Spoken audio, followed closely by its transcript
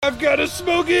I've got a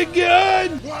smoking gun!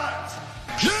 What?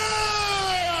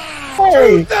 Yeah!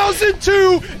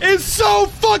 2002 is so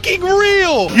fucking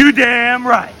real! You damn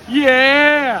right.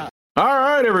 Yeah! All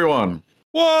right, everyone.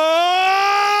 Whoa!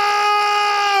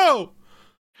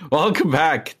 Welcome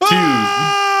back to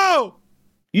Whoa!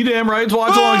 You Damn Right's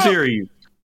Watch Along series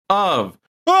of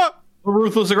Whoa! the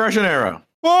Ruthless Aggression Era.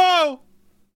 Whoa!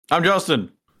 I'm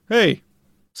Justin. Hey.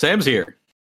 Sam's here.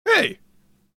 Hey.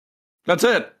 That's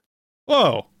it.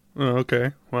 Whoa. Oh,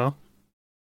 okay. Well.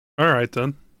 Alright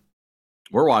then.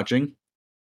 We're watching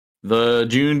the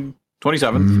June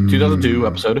 27th, 2002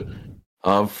 episode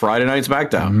of Friday Night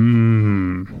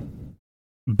SmackDown.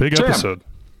 Big Sam, episode.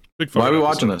 Big why are we episode.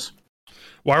 watching this?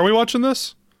 Why are we watching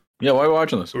this? Yeah, why are we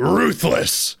watching this?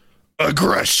 Ruthless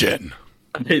aggression.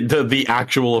 The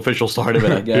actual official start of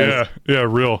it, I guess. Yeah,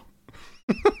 real.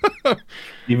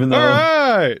 Even though...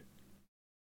 All right.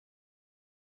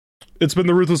 It's been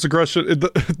the ruthless aggression.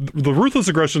 The ruthless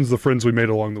aggression's the friends we made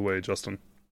along the way, Justin.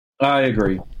 I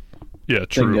agree. Yeah,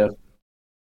 true. Gift.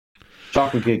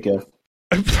 Chocolate cake gift.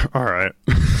 All right.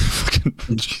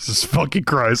 Jesus fucking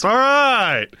Christ. All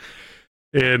right.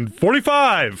 In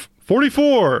 45,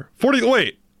 44, 40.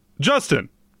 Wait, Justin.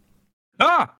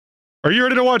 Ah! Are you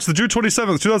ready to watch the June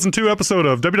 27th, 2002 episode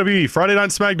of WWE Friday Night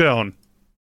SmackDown?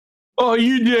 Oh,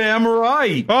 you damn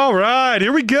right. All right,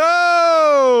 here we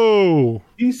go.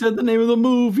 He said the name of the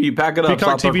movie. Pack it up.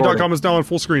 PeacockTV.com is now on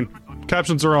full screen.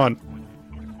 Captions are on.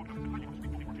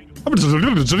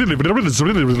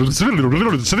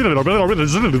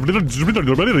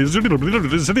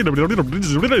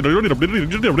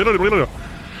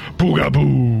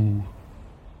 Boogaboo.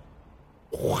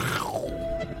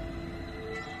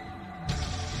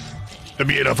 The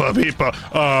beautiful people.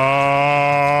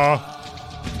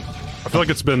 I feel like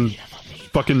it's been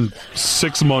fucking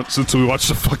 6 months since we watched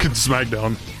the fucking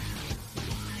SmackDown.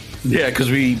 Yeah, because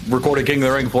we recorded King of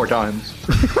the Ring 4 times.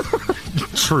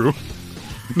 True.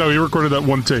 No, you recorded that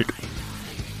one take.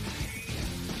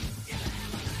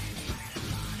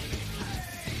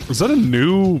 Is that a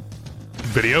new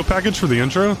video package for the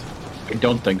intro? I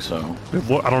don't think so.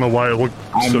 I don't know why it looked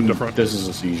so different. This is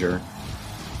a seizure.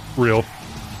 Real.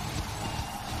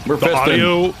 We're The fisting.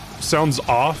 audio sounds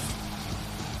off.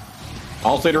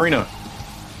 Allstate Arena,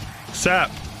 Sap.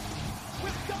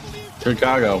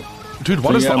 Chicago. Dude,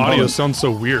 why does the Yeah, I'm audio bumming. sound so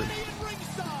weird?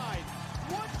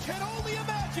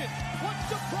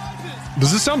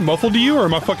 Does this sound muffled to you, or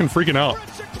am I fucking freaking out?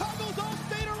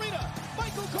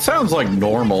 Sounds like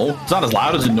normal. It's not as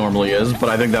loud as it normally is, but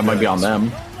I think that might be on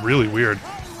them. Really weird.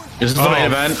 Is this the main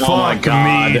event? Fuck Oh my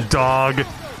god. me, dog.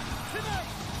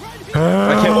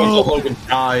 I can't wait till Help, Hogan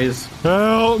dies.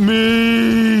 help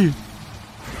me.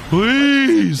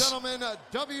 Please. Gentlemen,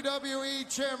 WWE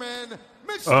Chairman,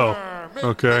 Mr. Oh,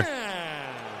 okay.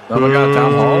 Oh my god,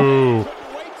 Town Hall. Ooh.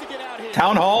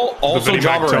 Town Hall, The also Vinnie Mac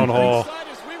jobber Town Hall.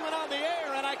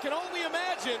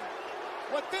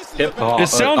 Hip hop. It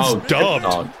sounds dubbed.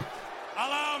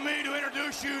 Allow me to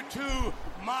introduce you to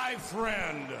my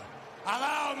friend.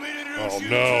 Allow me to introduce you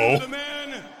no. to the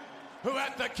man who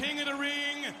at the King of the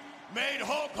Ring made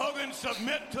Hulk Hogan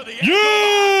submit to the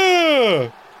Yeah.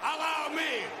 Allow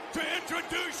me to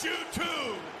introduce you to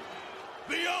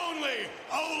the only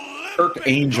Olympic Kirk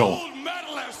Angel. gold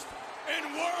medalist in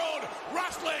world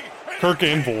wrestling Kirk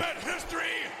Anvil. entertainment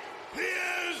history. He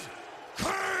is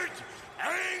Kurt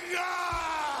Angle.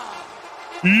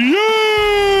 Yeah.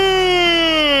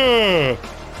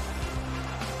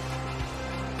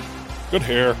 Good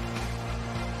hair.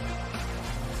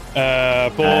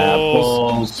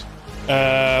 Apples.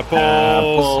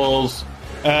 Apples.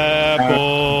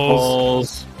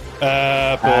 Apples.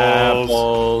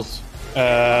 Apples. Apples.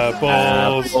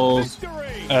 Apples.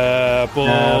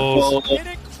 Apples.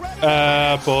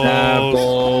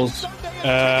 Apples.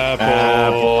 Apples.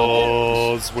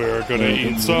 Apples. We're gonna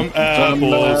eat some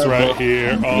apples right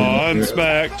here on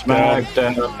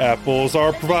SmackDown. Apples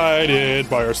are provided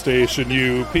by our station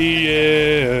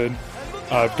UPN.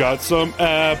 I've got some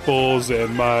apples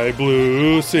in my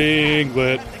blue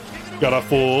singlet. Got a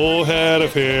full head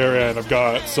of hair and I've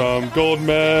got some gold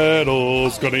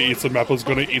medals. Gonna eat some apples,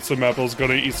 gonna eat some apples,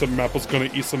 gonna eat some apples, gonna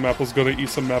eat some apples, gonna eat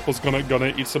some apples,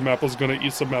 gonna eat some apples, gonna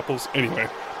eat some apples. Anyway.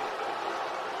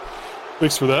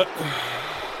 Thanks for that.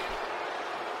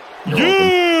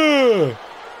 Yeah!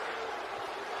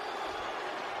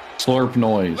 Slurp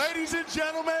noise. Ladies and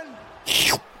gentlemen,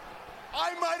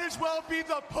 I might as well be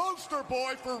the poster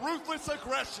boy for ruthless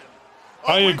aggression.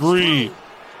 I it's agree. true.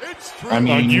 It's true. I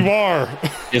mean, You are.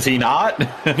 is he not?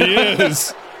 He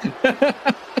is.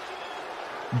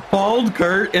 Bald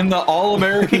Kurt in the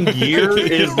All-American gear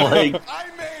is like I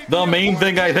made The main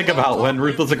thing I think about when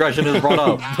ruthless aggression is brought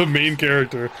up. The main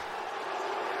character.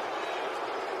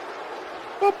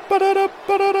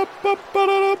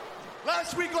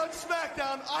 Last week on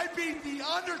SmackDown, I beat The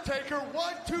Undertaker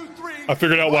 1, 2, 3. I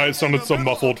figured out why it sounded so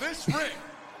muffled. This ring.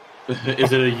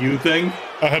 Is it a you thing?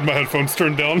 I had my headphones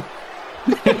turned down.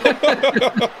 And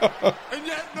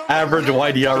yet, no Average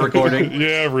YDR recording.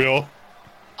 Yeah, real.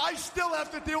 I still have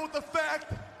to deal with the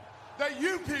fact that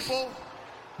you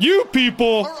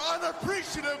people are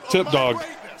unappreciative Tip of my dog.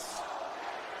 greatness.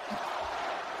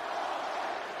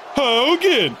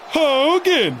 Hogan!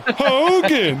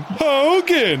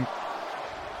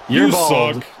 You're You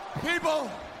bald. suck. People,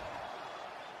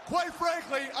 quite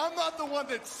frankly, I'm not the one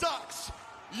that sucks.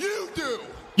 You do.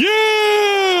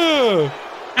 Yeah!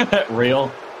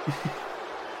 Real.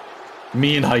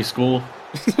 Me in high school.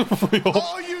 Real.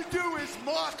 All you do is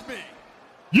mock me,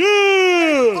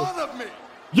 Yeah! fun of me,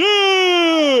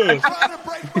 Yeah! try to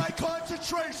break my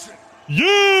concentration.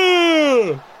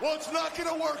 Yeah! Well, it's not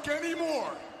gonna work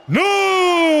anymore.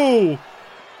 No!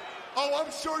 Oh,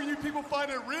 I'm sure you people find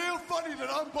it real funny that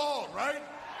I'm bald, right?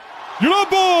 You're not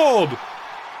bald!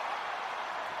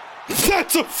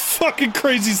 That's a fucking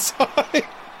crazy sign!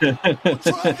 Well,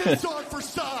 try this on for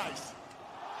size.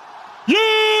 Yeah!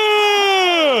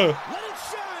 Let it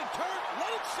shine, Kurt.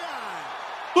 Let it shine.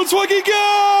 Let's fucking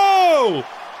go!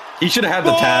 He should have had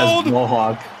the Bald. Taz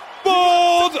mohawk.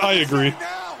 Bald! I agree.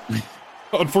 Now,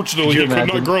 Unfortunately, Could he you could not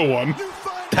imagine? grow one. you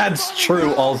find it That's funny true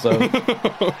now? also. Was it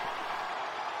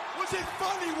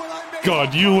funny when I made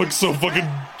God, my you look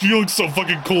comments so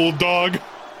fucking cool, dog.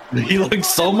 He looks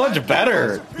so much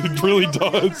better. It really over The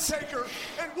does. Undertaker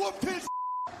and whooped his.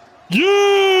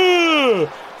 Yeah!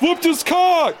 Whooped his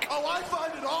cock! Oh, I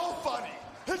find it all funny,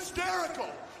 hysterical,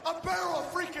 a barrel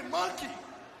of freaking monkey.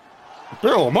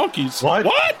 Barrel of monkeys. What?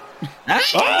 What? None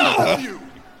Ah! of you,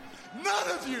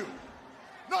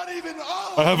 not even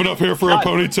all. I have enough hair for a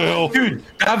ponytail. Dude,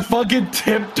 that fucking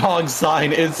tip dog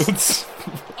sign is It's,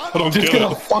 I don't just get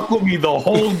gonna it. fuck with me the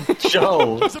whole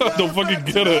show. As a matter I don't of fucking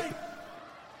fact, get it. tonight,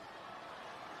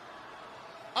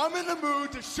 I'm in the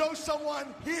mood to show someone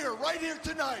here, right here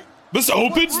tonight. This what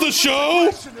opens the ruthless show?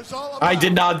 aggression is all about. I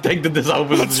did not think that this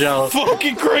opens the show.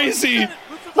 Fucking crazy.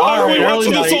 Why are we Alright,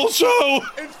 watching early this night. whole show?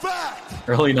 In fact,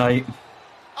 Early night.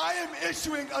 I am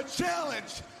issuing a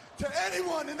challenge to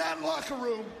anyone in that locker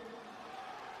room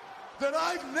that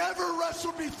I've never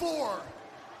wrestled before.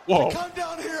 Whoa. Come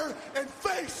down here and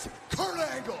face Kurt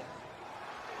Angle.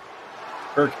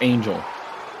 Kirk Angel.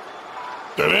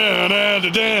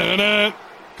 Da-da-da-da-da-da.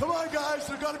 Come on, guys.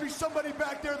 There's got to be somebody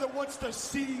back there that wants to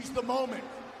seize the moment.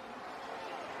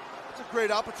 It's a great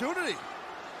opportunity.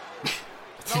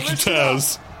 Now listen up.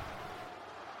 Taz.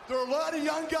 There are a lot of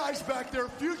young guys back there,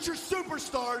 future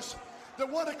superstars, that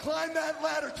want to climb that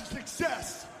ladder to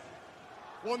success.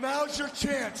 Well, now's your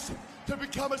chance to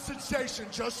become a sensation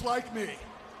just like me.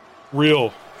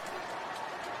 Real.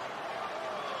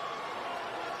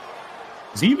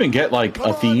 Does he even get like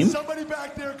Come a theme? on, somebody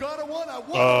back there got a one.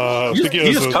 I think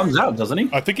He just comes out, doesn't he?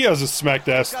 I think he has a smacked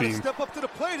ass Got to theme. step up to the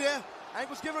plate here.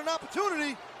 Angle's given an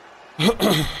opportunity.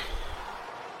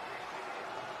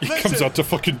 He comes Listen. out to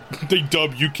fucking they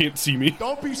dub you can't see me.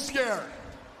 Don't be scared.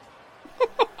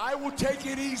 I will take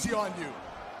it easy on you.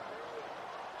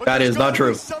 But That there's is not gotta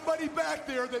true. be somebody back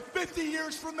there that 50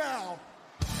 years from now,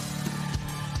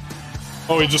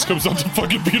 Oh, he just comes out to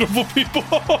fucking beautiful people.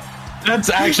 That's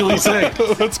actually sick.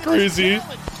 That's crazy.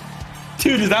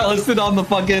 Dude, is that listed on the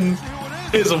fucking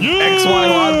his Yeah! XY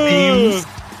Lot themes?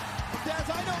 Daz,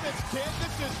 I know this kid.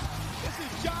 This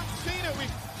is John Cena. We've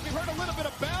heard a little bit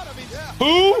about him. He's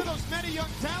Who? one of those many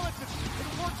young talents that's been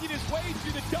working his way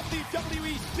through the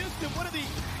WWE system. One of the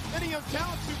many young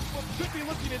talents who could be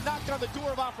looking to knock on the door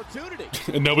of opportunity.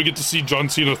 And now we get to see John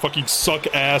Cena fucking suck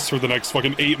ass for the next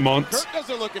fucking 8 months. Kurt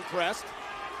doesn't look impressed.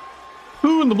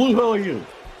 Who in the blue hell are you?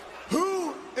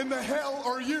 who in the hell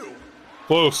are you?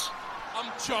 Close. I'm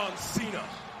John Cena.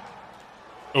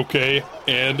 Okay,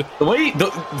 and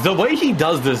The way he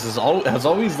does this has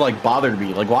always like bothered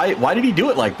me. Like why did he do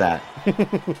it like that?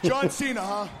 John Cena,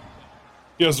 huh?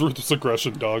 he has ruthless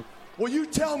aggression, dog. Well, you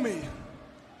tell me.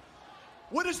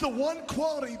 What is the one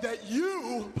quality that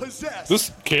you possess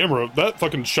This camera, that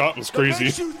fucking shot was that makes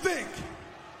crazy. you think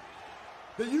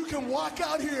that you can walk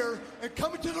out here and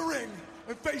come into the ring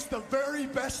and face the very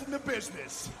best in the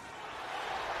business?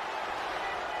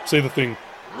 Say the thing.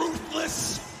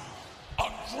 Ruthless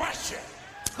aggression.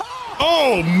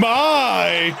 Oh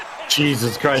my!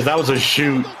 Jesus Christ, that was a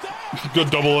shoot. Good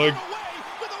double leg. Away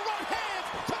with the right hand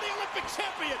to the Olympic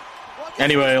champion.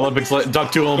 Anyway,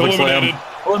 duck to Olympic Eliminated. slam.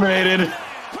 Eliminated.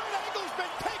 Kurt Angle's been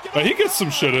taken He gets some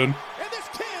shit in. and this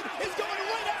kid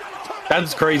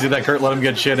That's crazy that Kurt let him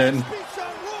get shit in.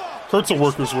 Kurt's a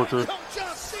worker's worker.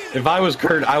 If I was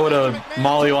Kurt, I would have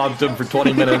mollywopped him for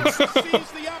 20 minutes.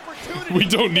 We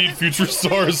don't need future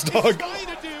stars, dog.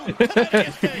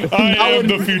 I am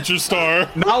the future star.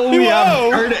 Now we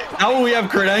have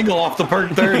Kurt Angle off the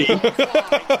perk 30.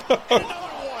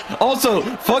 Also,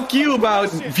 fuck you about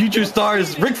future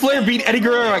stars. Ric Flair beat Eddie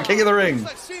Guerrero at King of the Ring.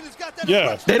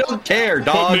 Yeah. They don't care,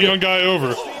 dog. Putting the young guy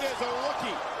over.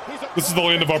 This is the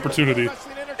land of opportunity.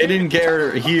 They didn't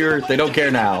care here. They don't care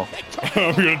now.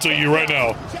 I'm going to tell you right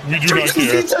now. We do not care.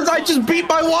 He says, I just beat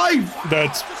my wife.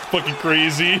 That's fucking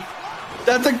crazy.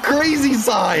 That's a crazy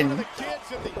sign.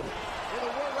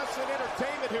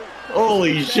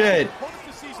 Holy shit.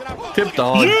 Tip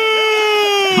dog. Yeah!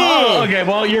 Oh, okay,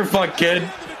 well, you're fucked, kid.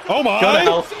 Oh my. Go to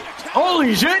hell.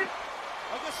 Holy shit.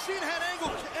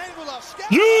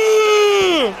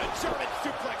 Yeah!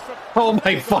 Oh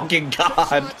my fucking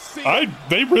god.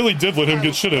 They really did let him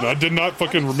get shit in. I did not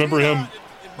fucking remember him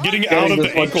getting out of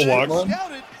the ankle lock.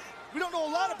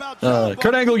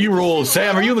 Kurt Angle, you rule.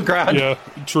 Sam, are you in the crowd? Yeah,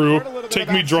 true.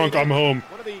 Take me drunk, I'm home.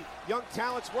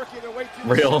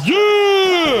 Real.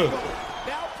 Yeah!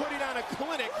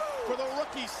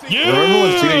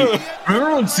 Yeah!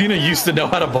 Remember when Cena used to know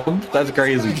how to bump? That's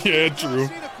crazy. Yeah, true.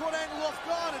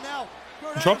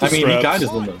 Drop the I mean, straps. he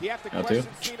kind of did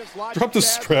too. Drop the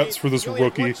straps for this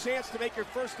rookie.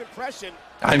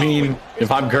 I mean, if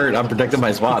I'm Kurt, I'm protecting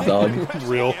my spot, dog.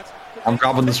 Real. I'm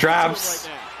dropping the straps.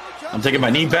 I'm taking my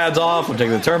knee pads off. I'm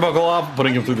taking the turnbuckle off. I'm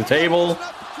putting him through the table.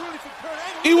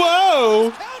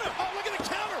 Whoa!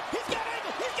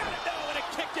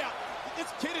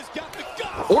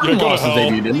 Orton lost his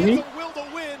debut, didn't he?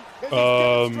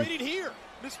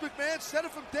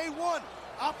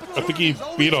 I think he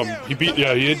beat him.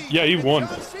 He won.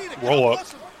 Roll up.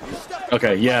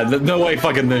 Okay, yeah, no way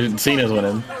fucking the Cena's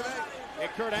winning.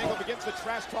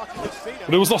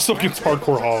 But it was also against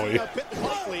Hardcore Holly.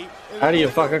 How do you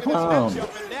fuck a clown?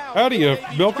 How do you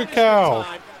milk a cow?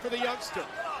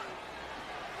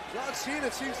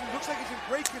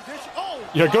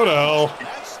 Yeah, go to hell.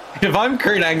 If I'm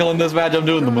Kurt Angle in this match, I'm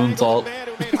doing the moonsault.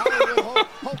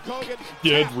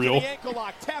 Yeah, it's real.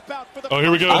 Oh,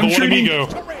 here we go.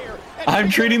 I'm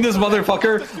treating this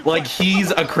motherfucker like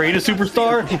he's a creative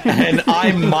superstar, and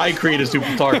I'm my creative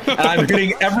superstar, and I'm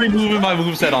hitting every move in my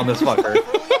moveset on this fucker.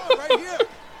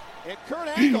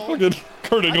 Fucking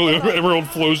Kurt Angle, Emerald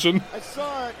Flosion.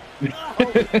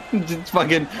 Just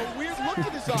fucking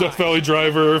Death Valley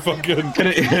Driver, fucking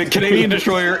Canadian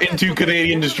Destroyer into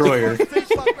Canadian Destroyer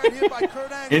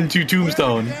into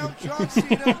Tombstone.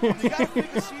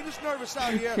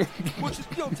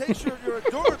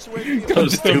 So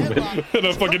stupid. And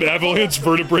a fucking avalanche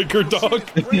vertebraker, dog.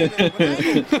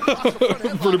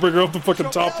 Vertebraker off the fucking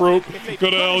top rope. Go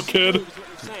to hell, kid.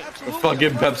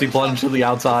 Fucking Pepsi plunge to the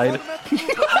outside.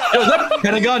 Yo, is that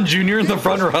Pentagon Jr. in the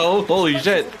front row? Holy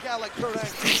shit.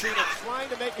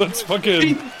 That's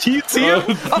fucking. Do you see him?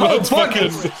 Oh, that's fucking.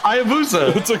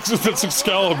 Hayabusa. That's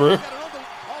Excalibur.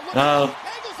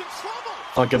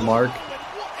 Fucking Mark.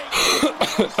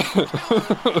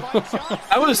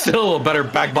 That was still a better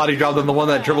back body drop than the one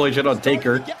that Triple H had on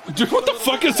Taker. Dude, what the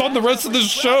fuck is on the rest of this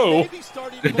show?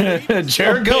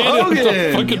 Jericho Hogan.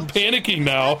 I'm fucking panicking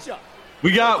now.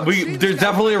 There's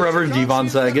definitely a Reverend Devon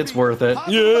seg. It's worth it.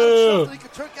 Yeah.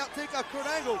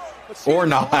 Or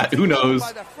not. Who knows?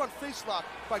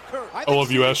 I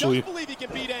love you, Ashley.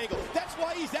 That's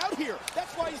why he's out here.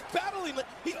 That's why he's battling.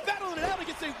 He's battling it out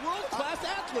against a world-class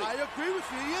athlete. I agree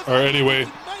with you. All right, anyway.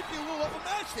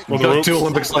 Go to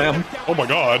Olympic Slam. Oh my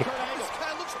god.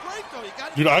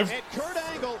 Dude, I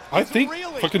think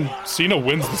fucking Cena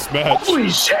wins this match. Holy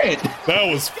shit. That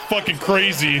was fucking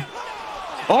crazy.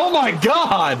 Oh my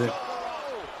god.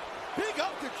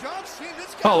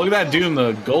 Oh, look at that dude in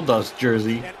the Goldust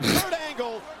jersey.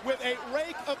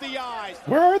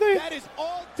 Where are they?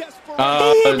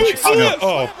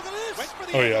 Chicago.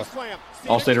 Oh yeah.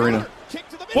 Allstate Arena.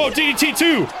 Whoa, DDT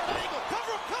 2.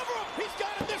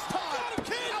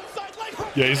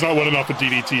 Yeah, he's not winning off a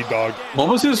DDT, dog. What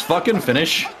was his fucking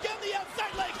finish?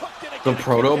 The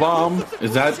proto bomb?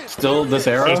 Is that still this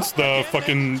era? That's the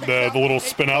fucking the little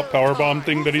spin out power bomb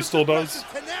thing that he still does.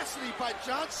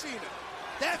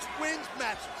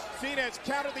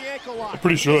 I'm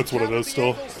pretty sure that's what it is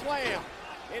still.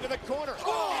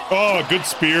 Oh, good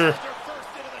spear.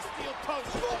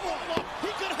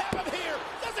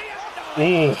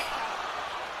 Ooh.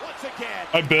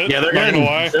 I bet. Yeah, they're not gonna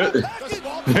lie.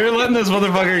 They're letting this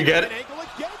motherfucker get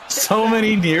so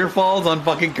many near falls on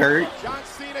fucking Kurt.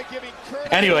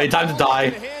 Anyway, time to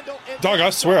die. Dog, I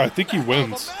swear, I think he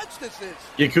wins.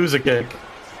 Yakuza kick.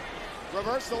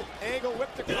 Reversal, Angle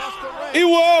whipped across the ring. Hey,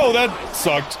 whoa, that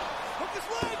sucked. Hook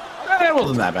his leg. It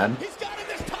wasn't that bad. He's got it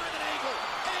this time at Angle.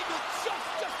 Angle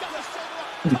just got the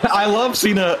shoulder up. I love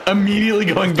Cena immediately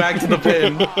going back to the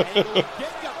pin. Angle again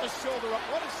got the shoulder up.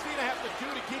 What does Cena have to do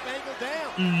to keep Angle down?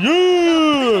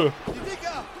 Yeah. Look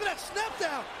at that snap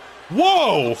down.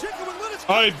 Whoa. Chicken with lettuce.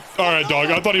 All right,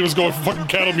 dog. I thought he was going for fucking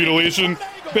cattle mutilation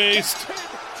based.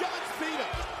 John Cena.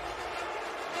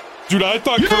 Dude, I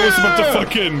thought Kurt was about to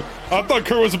fucking. I thought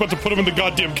Kurt was about to put him in the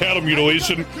goddamn cattle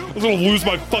mutilation. I was gonna lose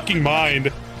my fucking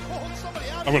mind.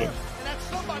 I'm gonna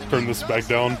turn this back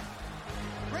down.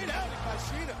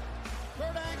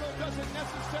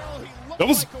 That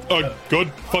was a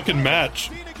good fucking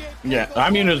match. Yeah, I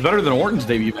mean, it was better than Orton's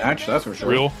debut match, that's for sure.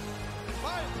 Real.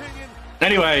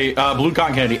 Anyway, blue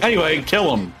cotton candy. Anyway,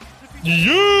 kill him.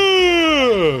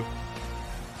 Yeah.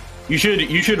 You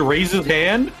should raise his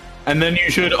hand, and then you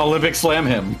should Olympic slam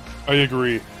him. I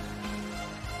agree.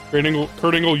 Kurt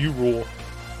Angle, you rule.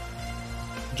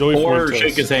 Joey Or Fuentes.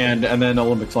 shake his hand, and then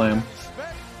Olympic slam.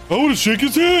 I want to shake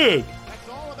his head.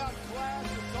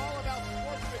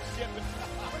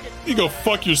 You go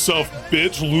fuck yourself,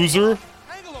 bitch, loser.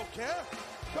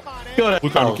 Go Blue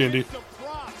to cotton hell. candy.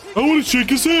 I want to shake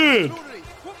his head.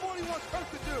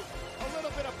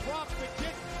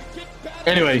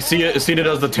 Anyway, Cena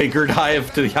does the Taker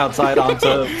dive to the outside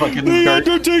onto fucking The Kurt.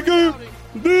 Undertaker.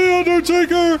 The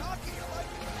Undertaker.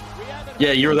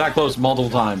 Yeah, you were that close multiple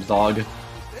times, dog.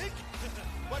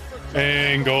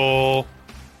 Angle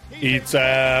eats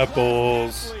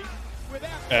apples.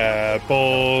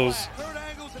 Apples.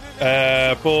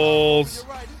 Apples.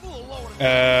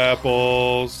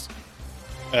 Apples.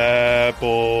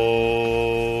 Apples.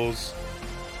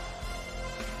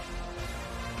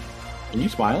 Are you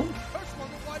smiling?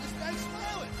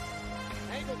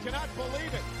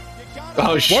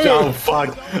 Oh shit! Oh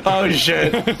fuck! Oh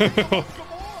shit!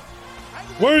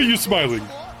 Why are you smiling?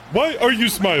 Why are you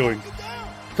smiling?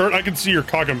 Kurt, I can see your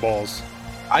cock and balls.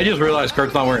 I just realized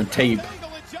Kurt's not wearing tape.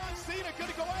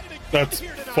 That's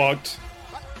fucked.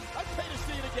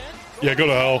 Yeah, go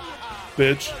to hell,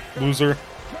 bitch, loser.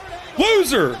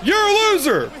 Loser! You're a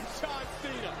loser!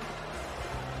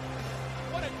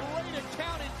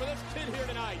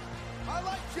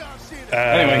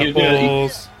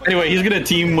 Anyway, he's gonna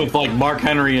team with like Mark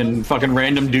Henry and fucking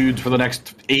random dudes for the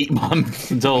next 8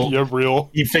 months until Yeah, real.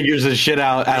 he figures his shit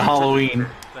out at Halloween.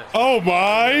 Oh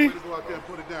my!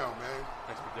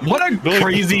 What a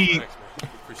crazy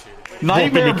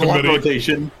nightmare blood committee.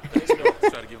 rotation.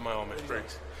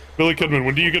 Billy Kidman,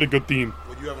 when do you get a good theme?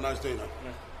 Would you have a nice day now?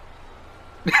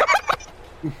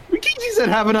 Rikichi said,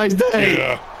 "Have a nice day."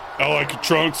 Yeah, I like your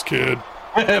trunks, kid.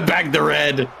 Back to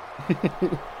red.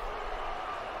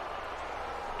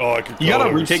 I like your You gotta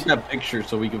colors. retake that picture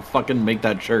so we can fucking make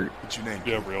that shirt. What's your name?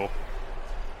 Yeah, real.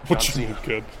 What you mean,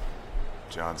 kid?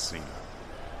 John Cena.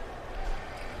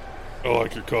 I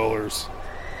like your colors.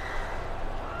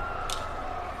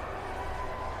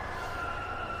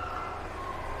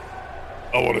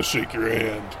 I want to shake your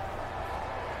hand.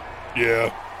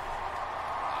 Yeah.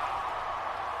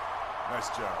 Nice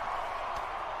job.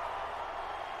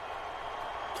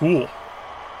 Cool.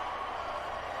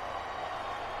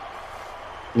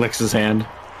 Licks his hand.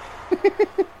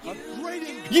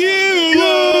 You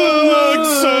look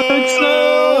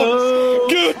so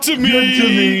good to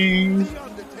me.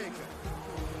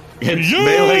 It's Yeah!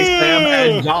 Melee Sam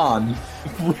and John.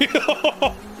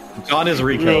 Real. John is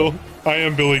Rico. Real. I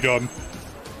am Billy Gunn.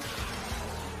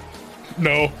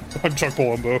 No, I'm Chuck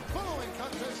Palumbo.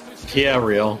 Yeah,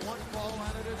 real.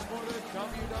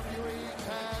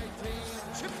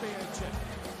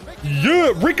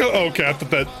 Yeah, Rico. Okay, I thought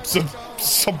that said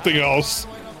something else.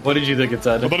 What did you think it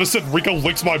said? I thought it said Rico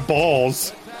licks my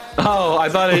balls. Oh, I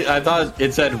thought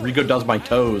it said Rico does my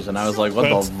toes, and I was like, what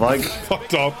That's the fuck?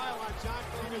 fucked up.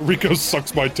 Rico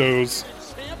sucks my toes.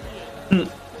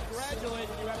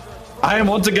 I am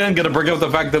once again gonna bring up the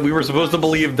fact that we were supposed to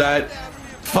believe that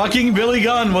fucking Billy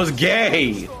Gunn was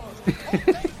gay.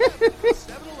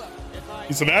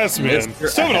 He's an ass man. Mr.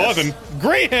 7-Eleven.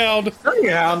 Greyhound.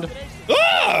 Greyhound.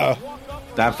 Ah!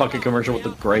 That fucking commercial with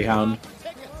the Greyhound.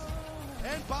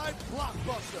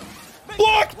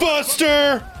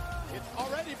 Blockbuster.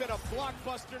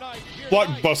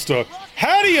 Blockbuster.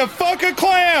 How do you fuck a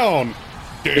clown?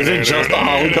 Is it just the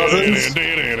Holly Cousins?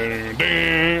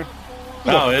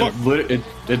 No, it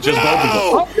just opens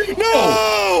up.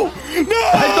 No! No!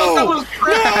 I thought that was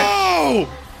Crash. No!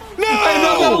 No! I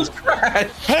thought that was Crash.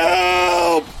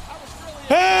 Help!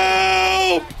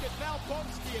 Help!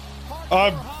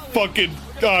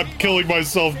 I'm killing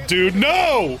myself, dude.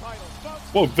 No!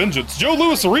 Whoa, vengeance. Joe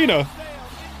Louis Arena.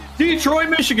 Detroit,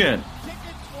 Michigan.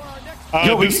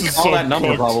 Yo, we this can is call so that number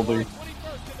cooked. probably.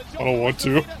 I don't want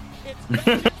to.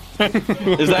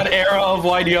 Is that era of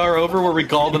YDR over where we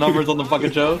call the numbers on the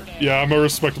fucking show? Yeah, I'm a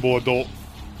respectable adult.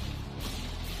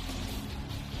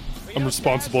 I'm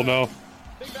responsible now.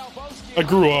 I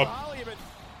grew up.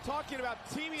 Talking about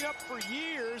teaming up for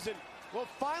years, and well,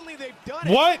 finally they've done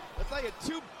What? it. It's like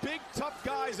two big, tough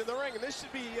guys in the ring, and this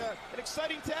should be an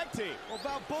exciting tag team.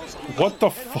 What the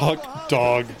fuck,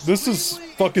 dog? This is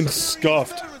fucking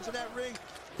scuffed.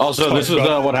 Also, this is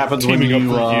what happens when Teaming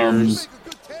you. up for years.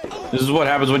 This is what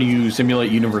happens when you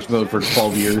simulate universe mode for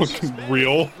 12 years. Fucking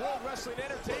real.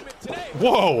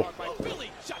 Whoa.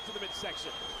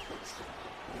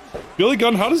 Billy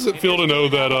Gunn, how does it feel to know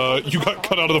that you got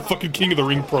cut out of the fucking King of the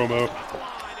Ring promo?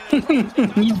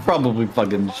 He's probably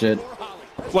fucking shit.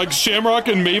 Like Shamrock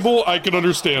and Mabel, I can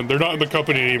understand. They're not in the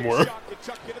company anymore.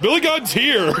 Billy Gunn's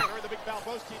here.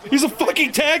 He's a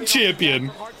fucking tag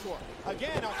champion.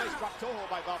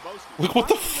 Like, what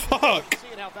the fuck?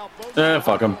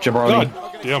 Fuck him. Jabroni.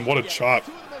 God damn, what a chop.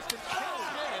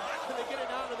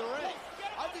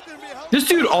 This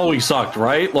dude always sucked,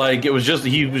 right? Like, he was just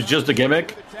a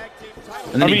gimmick.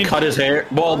 And then he cut his hair.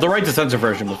 Well, the Right to Censor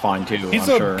version was fine too. He's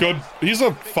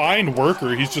a fine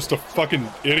worker. He's just a fucking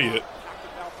idiot.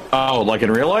 Oh, like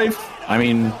in real life? I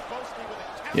mean,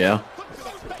 yeah.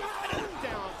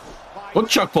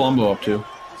 What's Chuck Palumbo up to?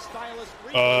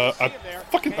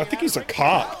 I think he's a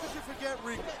cop.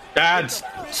 That's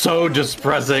so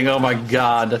depressing. Oh my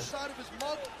god.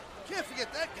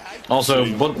 Also,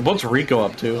 what's Rico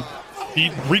up to?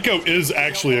 Rico is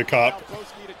actually a cop.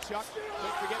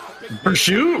 For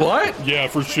shoot? What? Yeah,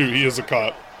 for shoot, he is a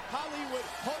cop.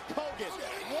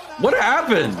 What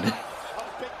happened?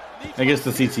 I guess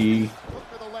the CTE.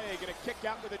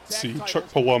 See, Chuck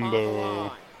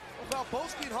Palumbo.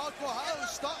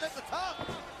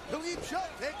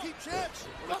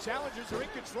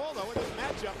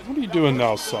 What are you doing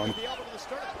now, son?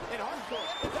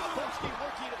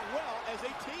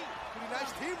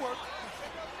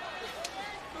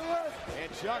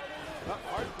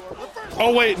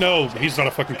 Oh wait, no, he's not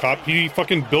a fucking cop. He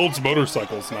fucking builds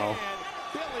motorcycles now.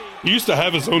 He used to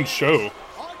have his own show.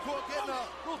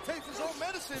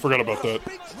 Forgot about that.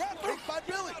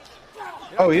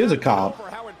 Oh, he is a cop.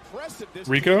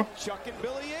 Rico?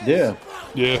 Yeah.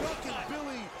 Yeah.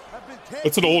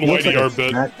 It's an old YDR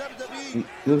bit.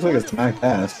 He looks like a smacked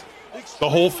ass. The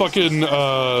whole fucking,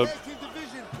 the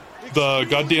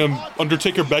goddamn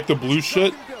Undertaker Back the Blue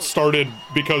shit started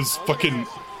because fucking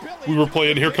we were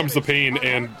playing Here Comes the Pain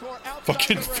and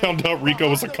fucking found out Rico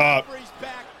was a cop.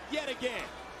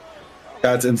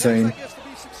 That's insane.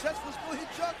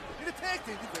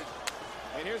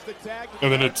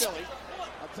 And then it's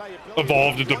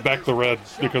evolved into Back the Red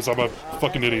because I'm a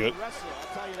fucking idiot.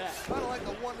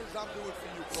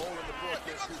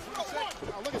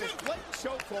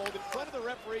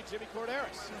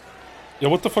 Yeah,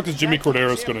 what the fuck is Jimmy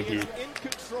Corderas gonna do?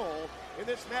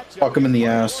 Fuck him in the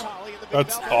ass.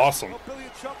 That's awesome.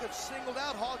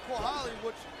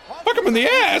 Fuck him in the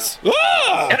ass!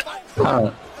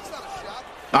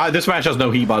 This match has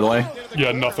no heat, by the way.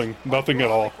 Yeah, nothing. Nothing at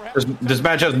all. This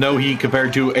match has no heat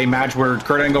compared to a match where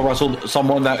Kurt Angle wrestled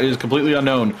someone that is completely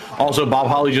unknown. Also, Bob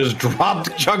Holly just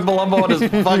dropped Chuck Palumbo on his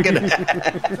fucking head.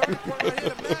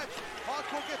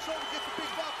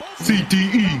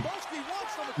 CTE.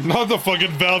 Not the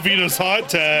fucking Val Venus hot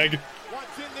tag.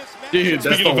 Dude, that's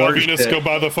Speaking the of Val worst Venus, shit. go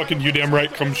buy the fucking You Damn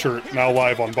Right Come shirt, now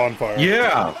live on Bonfire.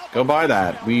 Yeah, go buy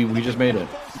that. We just made it.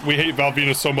 We hate Val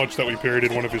Venus so much that we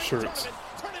parodied one of his shirts.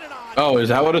 Oh, is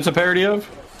that what it's a parody of?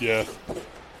 Yeah.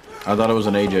 I thought it was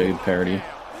an AJ parody.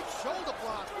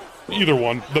 Either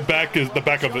one. The back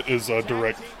of it is a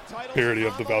direct parody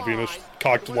of the Val Venus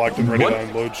cocked, locked, and ready to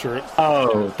unload shirt.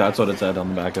 Oh, that's what it said on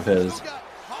the back of his.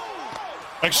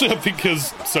 Actually, I think his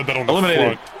said that on the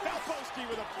Eliminated. front.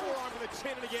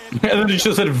 And then it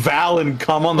just said Val and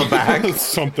come on the back.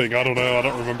 Something, I don't know, I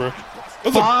don't remember.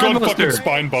 That's a Spine good fucking buster.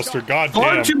 spine buster, god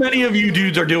Far damn. too many of you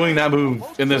dudes are doing that move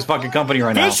in this fucking company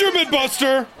right now. Fisherman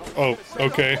Buster! Oh,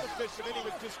 okay.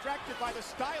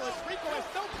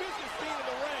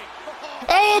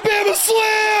 Alabama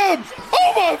Slam!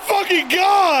 Oh my fucking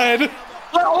god!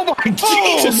 Oh my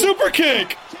Oh, Jesus! super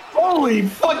kick! Holy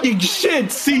fucking shit,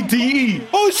 CTE!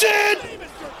 Oh shit!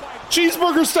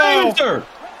 Cheeseburger style! Enter.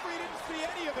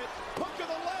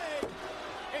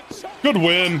 Good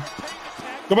win.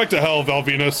 Go back to hell, Val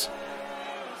Venus.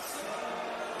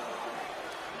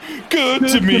 Good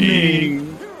to me.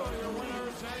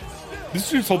 These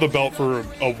dudes hold the belt for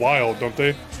a while, don't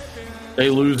they? They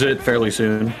lose it fairly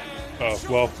soon. Oh,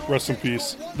 well, rest in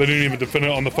peace. They didn't even defend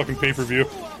it on the fucking pay-per-view.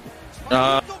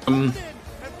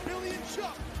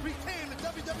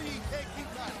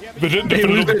 They didn't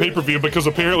defend the pay-per-view because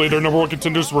apparently their number one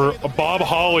contenders were Bob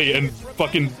Holly and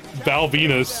fucking Val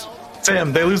Venus.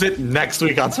 Sam, they lose it next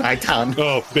week on SmackDown.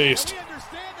 Oh, based.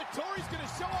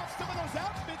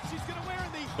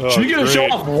 She's gonna show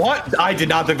off what? I did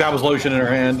not think that was lotion in her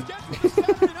hand.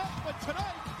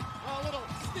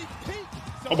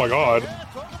 Oh my god.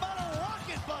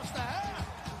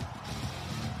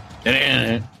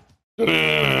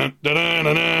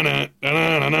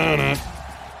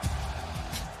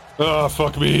 Oh,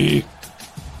 fuck me.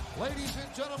 Ladies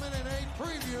and gentlemen, in a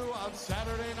preview of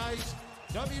Saturday night's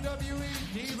WWE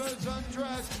Divas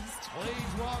Undressed,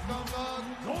 please welcome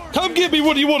the... Come get me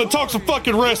when you want to talk some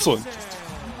fucking wrestling.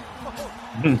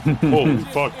 Holy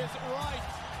fuck.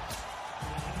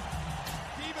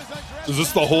 Is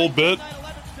this the whole bit?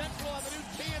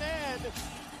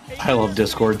 I love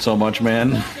Discord so much,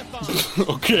 man.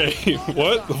 Okay,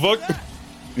 what the fuck?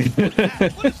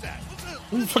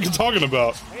 What are you fucking talking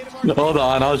about? Hold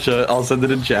on, I'll send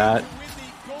it in chat.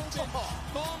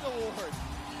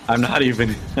 I'm not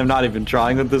even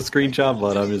trying with this screenshot,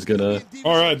 but I'm just gonna.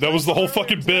 All right, that was the whole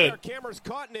fucking bit. Nittier.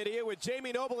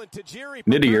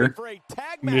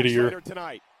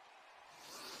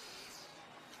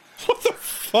 What the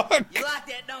fuck? You like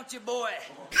that, don't you, boy?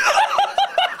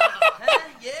 Huh?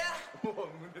 Yeah?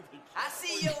 I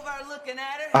see you over there looking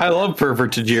at her. I love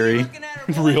pervert Tajiri.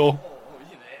 Real.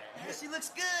 She looks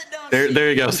good, don't she? There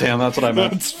you go, Sam. That's what I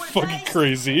meant. That's fucking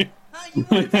crazy. Huh? You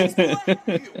want to taste, boy?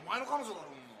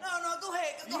 No, go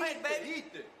ahead, baby.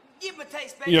 Give him a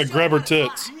taste, baby. Yeah, Show grab her what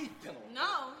it's tits. like.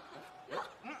 No.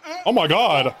 Oh my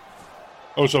god.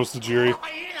 Oh, show us Tajiri. Yeah.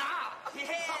 Hey,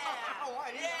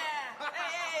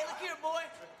 look here, boy.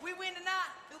 We win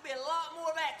tonight, there'll be a lot more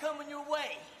of that coming your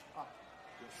way.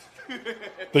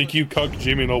 Thank you, cuck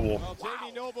Jamie Noble. Well,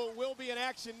 Jamie Noble will be in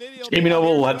action. Jamie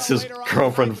Noble lets his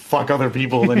girlfriend fuck other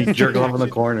people, and then he jerks off in the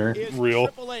corner. Real.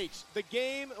 Triple H. The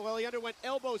game, well, he underwent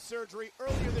elbow surgery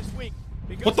earlier this week.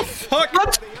 What the fuck?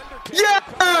 What? Yeah!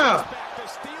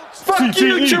 Fuck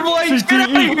you, Triple H! Get out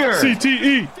of here!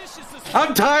 CTE!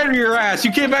 I'm tired of your ass.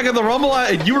 You came back in the Rumble,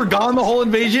 and you were gone the whole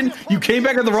invasion. You came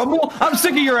back in the Rumble. I'm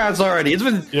sick of your ass already. It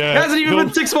hasn't even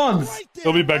been 6 months.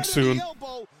 He'll be back soon.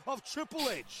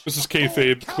 This is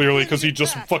kayfabe, clearly, because he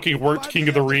just fucking worked King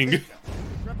of the Ring.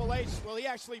 Triple H, well, he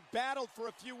actually battled for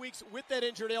a few weeks with that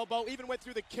injured elbow, even went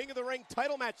through the King of the Ring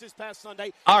title match this past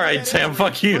Sunday. All right, Sam,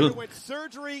 fuck you.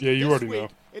 Yeah, you already know.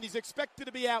 And he's expected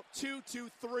to be out 2 to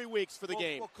 3 weeks for the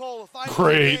game.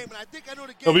 Great.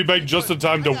 He'll be back just in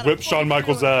time to whip Shawn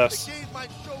Michaels' ass.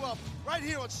 Right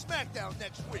here on SmackDown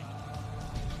next week.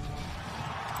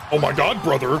 Oh my god,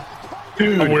 brother.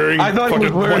 Dude, I'm wearing I thought he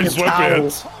was fucking wearing white a towel.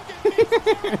 sweatpants.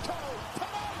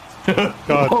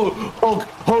 God.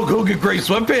 Hulk Hogan gray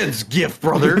sweatpants gift,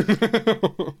 brother.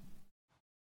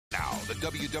 Now the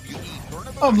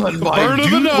WWE I'm letting my Burn of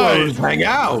the night. hang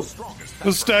out.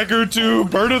 The Stagger 2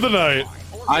 Burn of the Night.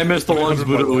 I missed the lunch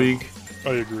boot of the week.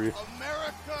 I agree.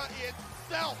 America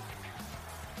itself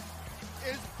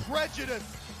is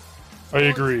prejudiced. I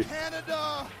agree.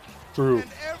 Canada True. and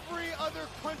every other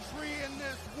country in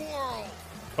this world.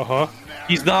 Uh-huh.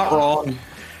 He's not wrong.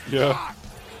 Yeah.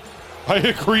 I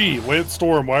agree. Lance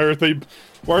Storm, why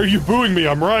are you booing me?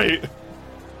 I'm right.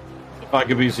 If I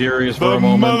could be serious for The a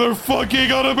moment.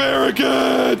 motherfucking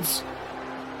un-Americans!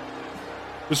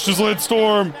 It's just Lance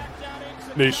Storm.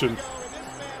 Nation.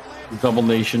 Double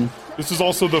Nation. This is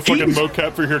also the fucking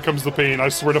mocap for Here Comes the Pain. I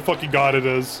swear to fucking God it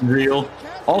is. Real.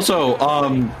 Also,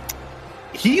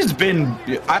 he's been,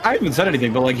 I haven't said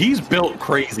anything, but like, he's built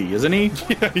crazy, isn't he?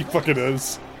 Yeah, he fucking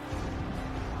is.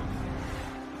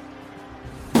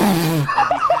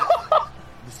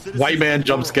 White man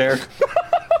jump scare.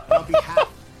 On behalf of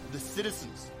the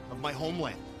citizens of my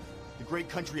homeland, the great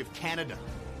country of Canada,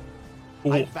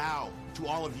 I vow to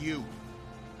all of you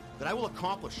that I will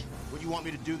accomplish what you want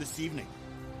me to do this evening.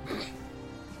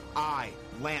 I,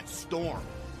 Lance Storm,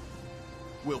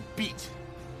 will beat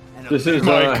and This is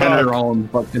Henry Rollins,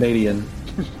 but Canadian.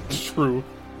 True.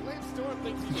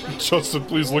 Justin,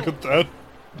 please look at that.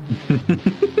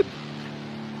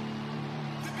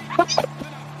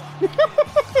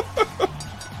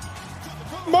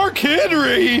 Mark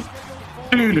Henry!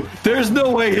 Dude, there's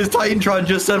no way his Titantron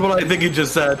just said what I think it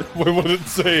just said. What did it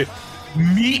say?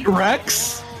 Meat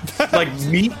Rex? Like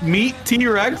meat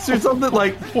T-Rex or something?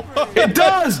 Like, it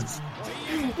does!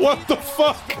 What the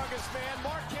fuck?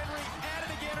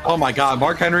 Oh my god,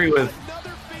 Mark Henry with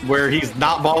where he's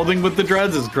not balding with the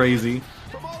dreads is crazy.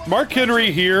 Mark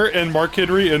Henry here and Mark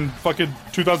Henry in fucking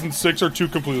 2006 are two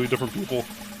completely different people.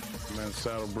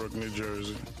 Saddlebrook, New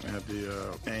Jersey, at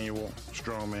the annual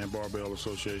Strongman Barbell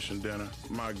Association dinner.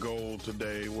 My goal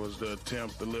today was to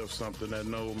attempt to lift something that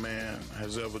no man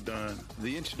has ever done.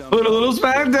 Put a little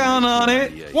SmackDown on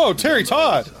it. Whoa, Terry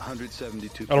Todd.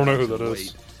 172 I don't know who that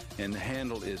is. And the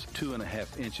handle is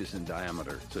 2.5 inches in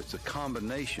diameter. So it's a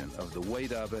combination of the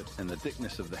weight of it and the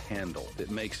thickness of the handle that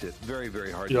makes it very,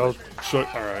 very hard to lift. All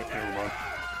right, never mind.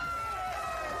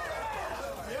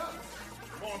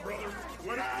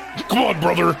 Come on,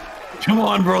 brother. Come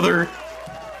on, brother.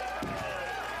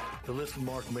 The lift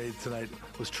Mark made tonight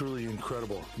was truly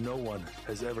incredible. No one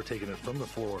has ever taken it from the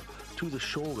floor to the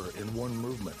shoulder in one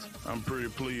movement. I'm pretty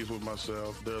pleased with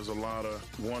myself. There's a lot of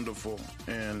wonderful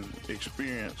and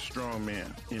experienced strong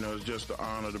men. You know, it's just an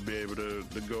honor to be able to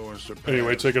go and surpass.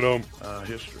 Anyway, take it home.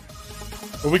 History.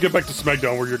 When we get back to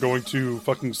SmackDown, where you're going to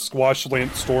fucking squash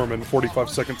Lance Storm in 45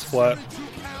 seconds flat.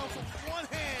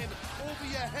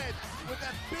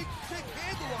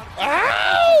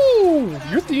 Ow!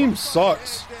 Your theme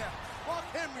sucks.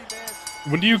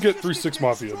 When do you get 3-6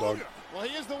 Mafia, dog? Well,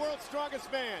 he is the world's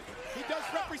strongest man. He does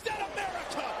represent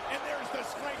America. And there's the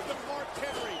strength of Mark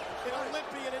Henry, an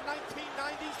Olympian in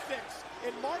 1996.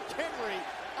 And Mark Henry,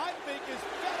 I think, is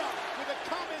fed up with the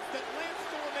comments that Lance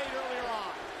Storm made earlier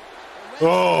on.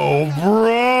 Oh,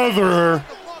 brother.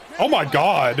 Oh, my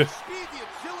God. Speed, the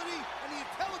agility, and the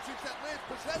intelligence that Lance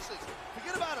possesses.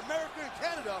 Forget about America and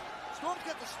Canada. Storm's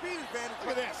got the speed advantage.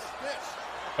 Look at this.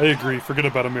 I agree. Forget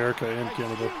about America and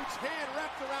Canada.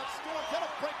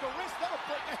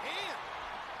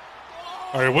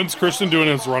 All right, when's Christian doing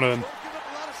his run-in?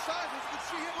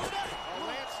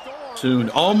 Soon.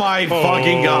 Oh my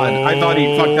fucking God! I thought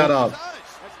he fucked that up.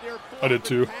 I did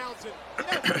too.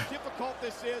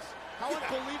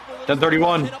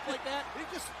 10:31.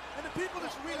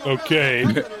 Okay.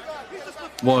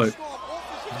 What?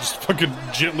 Just fucking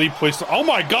gently placed. Oh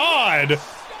my God!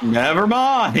 Never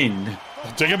mind.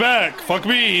 Take it back. Fuck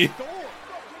me.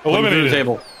 Eliminated.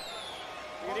 Table.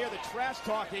 You can hear the trash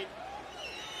talking.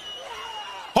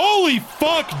 Holy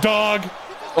fuck, dog!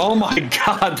 Oh my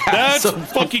God, that's so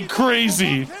fucking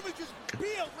crazy.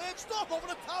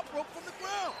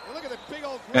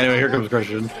 Anyway, here comes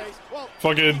Christian.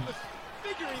 Fucking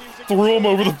threw him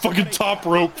over the fucking top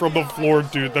rope from the floor,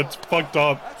 dude. That's fucked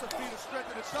up.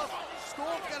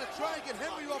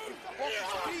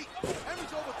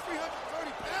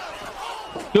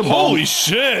 Holy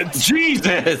shit!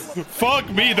 Jesus! Fuck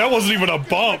me, that wasn't even a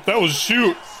bump. That was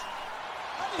shoot.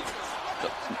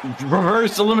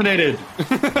 Reverse eliminated. Mark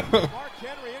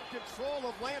Henry in control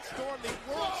of Lance Storm, the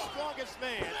world's strongest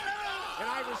man.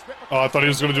 Oh, I thought he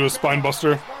was going to do a spine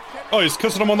buster. Oh, he's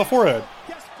kissing him on the forehead.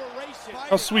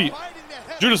 How sweet.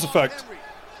 Judas effect.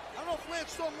 I don't know if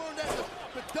Lance Storm learned that in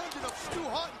the dungeon of Stu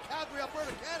Hart in Calgary,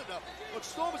 Alberta, Canada. But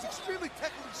Storm is extremely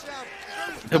technically sound.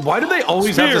 And why do they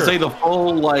always have to say the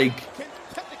full, like...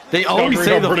 They always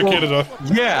say the full... Canada.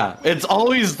 Yeah, it's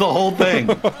always the whole thing.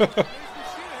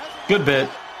 Good bit.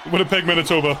 Winnipeg,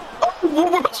 Manitoba.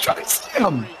 Oh, let's try to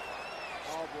slam.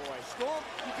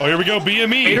 Oh, here we go.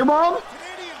 BME. Hater bomb?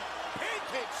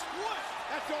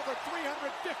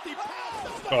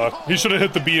 He should have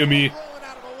hit the BME.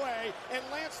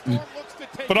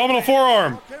 Phenomenal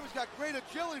forearm.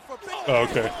 Oh,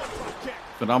 okay.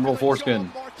 Phenomenal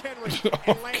foreskin.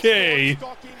 Okay.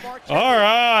 All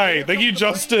right. Thank you,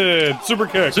 Justin. Super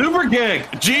kick. Super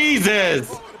kick.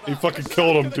 Jesus. He fucking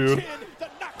killed him, dude.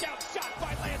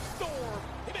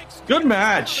 Good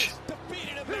match.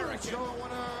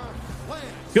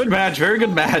 Good match. Very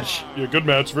good match. Yeah, good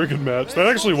match. Very good match. That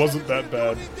actually wasn't that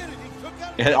bad.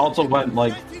 It also went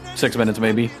like 6 minutes,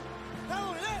 maybe.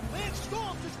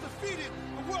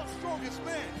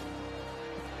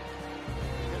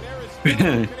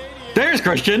 There's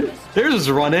Christian. There's his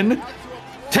run-in.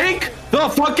 Take the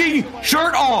fucking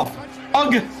shirt off.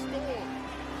 Ugh.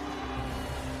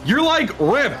 You're like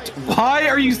ripped. Why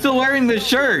are you still wearing this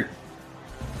shirt?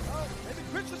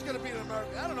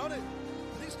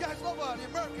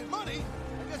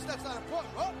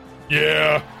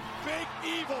 Yeah.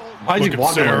 Why'd you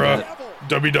walk Sarah, like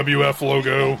that? WWF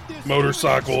logo,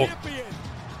 motorcycle.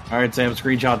 All right, Sam,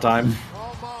 screenshot time.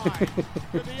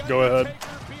 Go ahead.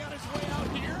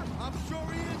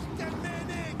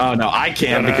 Oh, no, I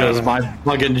can't because my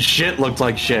fucking shit looked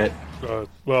like shit.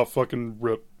 Well, fucking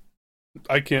rip.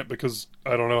 I can't because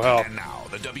I don't know how. And now,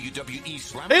 the WWE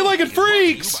Slam Eight-Legged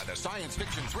Freaks! by the science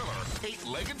fiction thriller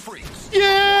Eight-Legged Freaks.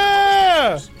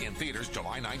 Yeah! In theaters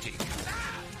July 19th.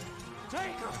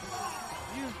 Taker,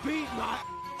 you've beat my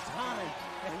time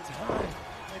and time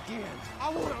again. I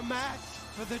want a match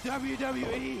for the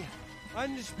WWE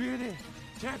Undisputed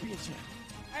Championship.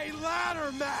 A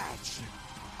ladder match.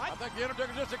 I think the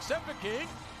Undertaker just accepted, King.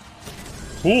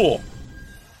 Cool.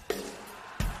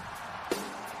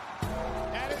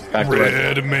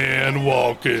 Red man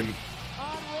walking.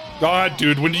 God,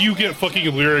 dude, when do you get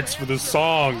fucking lyrics for this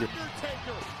song?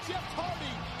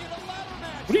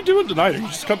 What are you doing tonight? Are you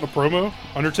just cutting a promo?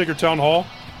 Undertaker Town Hall?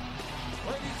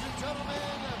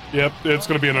 Yep, it's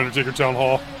gonna be an Undertaker Town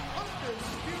Hall.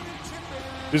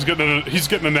 He's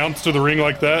getting announced to the ring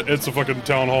like that. It's a fucking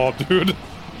town hall, dude.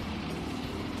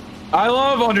 I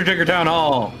love Undertaker Town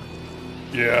Hall.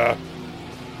 Yeah.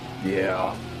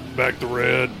 Yeah. Back to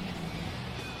Red.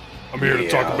 I'm here to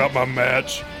talk about my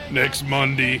match next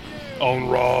Monday on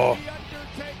Raw.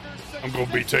 I'm gonna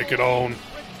be taking on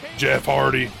Jeff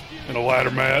Hardy in a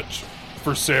ladder match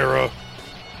for Sarah.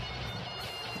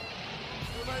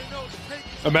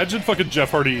 Imagine fucking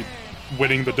Jeff Hardy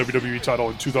winning the WWE title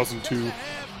in 2002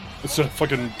 instead of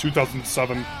fucking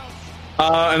 2007.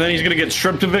 And then he's gonna get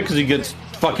stripped of it because he gets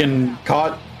fucking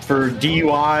caught for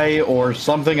DUI or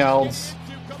something else,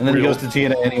 and then he goes to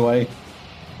TNA anyway.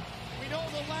 We know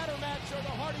the ladder match are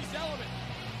the Hardy's element,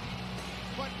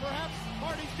 but perhaps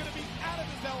Hardy's gonna be out of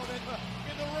his element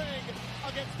in the ring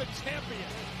against the champion.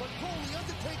 But Cole, the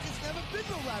Undertaker's never been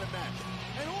to a ladder match,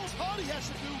 and all Hardy has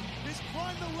to do is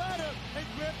climb the ladder and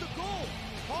grab the gold.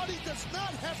 Hardy does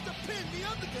not have to pin the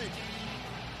Undertaker.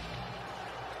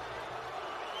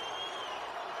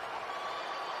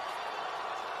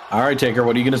 All right, Taker,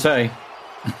 what are you gonna say?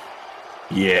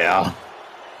 Yeah.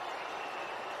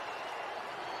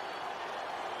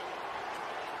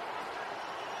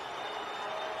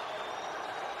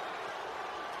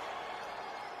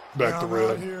 Back to I'm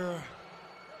Red. out here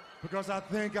because I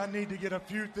think I need to get a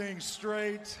few things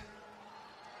straight.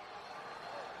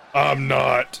 I'm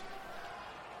not.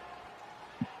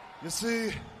 You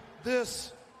see,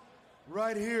 this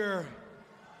right here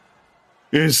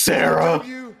Is Sarah?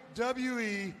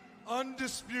 WWE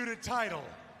Undisputed title.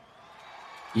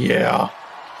 Yeah.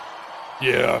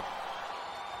 Yeah.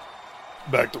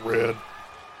 Back to Red.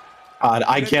 God,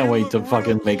 I can't wait to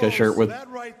fucking make a shirt with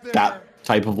that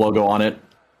type of logo on it.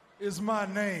 Is my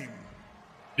name.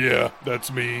 Yeah,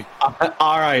 that's me.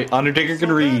 All right, Undertaker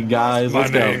can read, guys.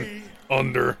 Let's My go. name,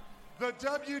 Under. The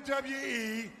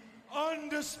WWE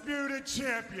Undisputed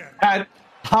Champion.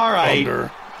 All right.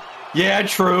 Under. Yeah,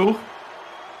 true.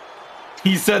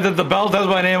 He said that the belt has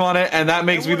my name on it, and that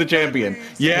makes me the champion.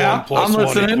 Yeah, 1 plus I'm 1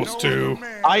 listening. equals 2.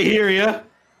 I hear you.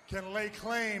 Can lay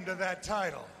claim to that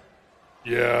title.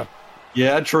 Yeah.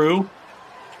 Yeah, true.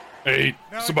 Hey,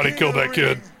 Now, somebody King killed of the that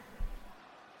kid. Ring,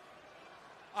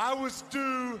 I was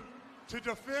due to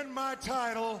defend my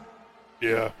title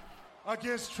Yeah.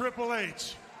 against Triple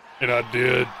H. And I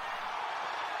did.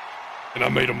 And I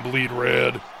made him bleed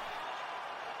red.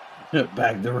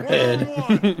 Back the red.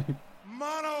 One-on-one,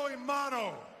 mano a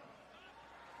mano.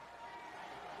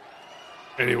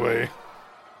 Anyway,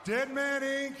 Dead Man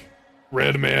Inc.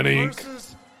 Red Man Inc.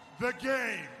 versus The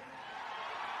Game.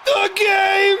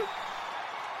 The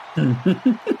game!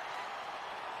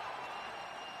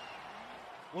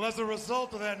 Well, as a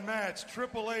result of that match,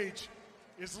 Triple H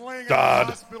is laying in God. a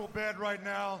hospital bed right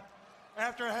now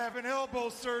after having elbow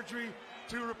surgery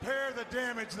to repair the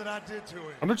damage that I did to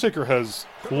him. Undertaker has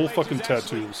cool fucking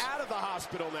tattoos. Out of the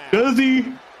hospital now. Does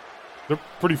he? They're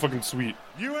pretty fucking sweet.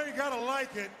 You ain't gotta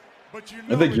like it, but you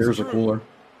know I think it's yours true. are cooler.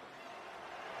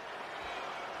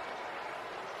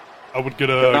 I would get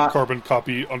They're a not- carbon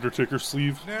copy Undertaker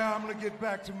sleeve. Now I'm gonna get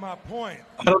back to my point.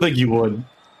 I don't think you would.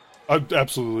 I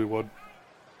absolutely would.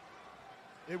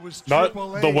 It was Not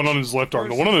Triple the H one on his left arm.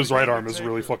 The one on his right arm is Undertaker.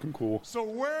 really fucking cool. So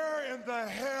where in the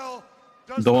hell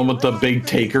does The one with the Rock big think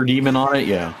Taker demon on it?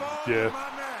 Yeah. involved Yeah. in my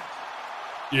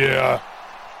match? Yeah.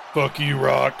 Fuck you,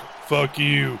 Rock. Fuck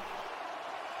you.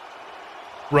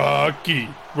 Rocky.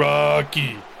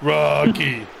 Rocky.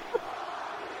 Rocky.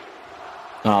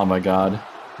 Oh my god.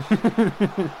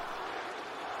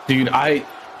 Dude,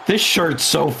 this shirt's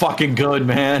so fucking good, It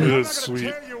man. is I'm not sweet.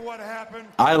 gonna tell you what happened.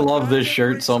 I love this did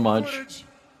shirt leak so some much. footage,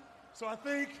 so I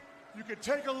think you could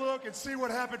take a look and see what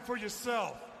happened for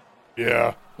yourself.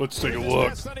 Yeah. Let's take a look.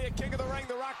 Last Sunday at King of the Ring,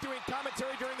 The Rock doing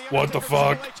commentary during the What the Undertaker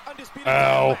Triple fuck? H Undisputed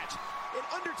Ow. match. An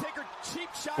Undertaker cheap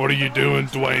shot What are to you the doing,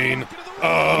 ring.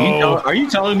 Dwayne? Are you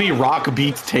telling me Rock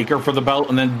beats Taker for the belt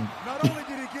and then Not only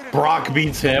did he get it Brock wrong,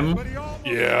 beats him? but he almost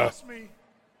Yeah. lost me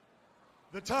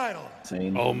the title.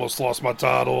 I almost lost my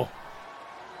title.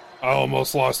 I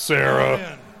almost lost Sarah.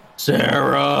 Man,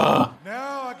 Sarah?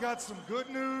 now I got some good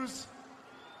news,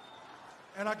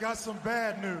 and I got some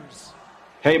bad news.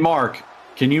 Hey, Mark,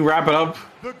 can you wrap it up?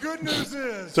 The good news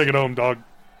is, Take it home, dog.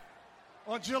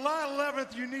 on July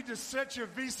 11th, you need to set your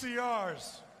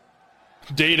VCRs.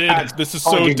 Dated. This is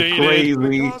so fucking dated.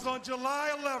 crazy. Because on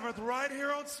July 11th, right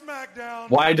here on SmackDown,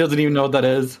 Why doesn't he even know what that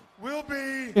is? will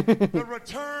be the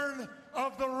return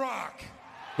of The Rock.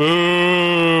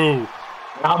 Boo!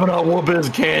 I'm gonna whoop his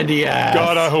candy ass.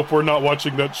 God, I hope we're not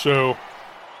watching that show.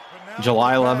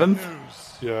 July 11th?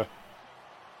 Yeah.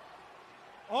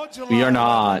 On July We are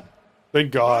not.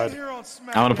 Thank God. I'm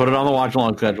gonna put it on the watch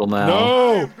along schedule now.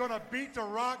 No! I'm gonna beat The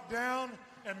Rock down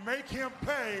and make him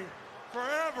pay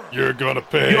forever. You're gonna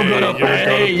pay. You're gonna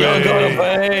pay. You're gonna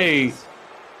pay.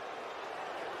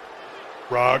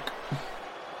 Rock.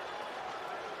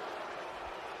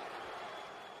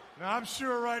 Now, I'm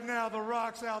sure right now The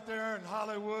Rock's out there in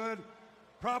Hollywood,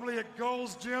 probably at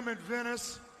Gold's Gym in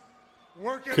Venice,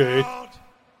 working out,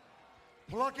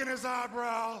 plucking his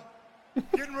eyebrow,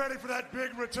 getting ready for that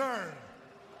big return.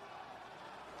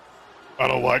 I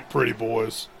don't like pretty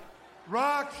boys.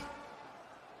 Rock,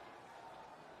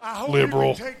 I hope Liberal.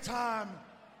 you can take time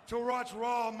to watch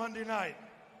Raw Monday night,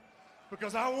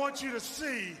 because I want you to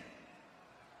see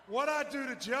what I do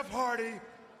to Jeff Hardy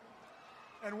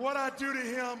and what I do to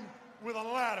him with a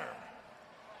ladder.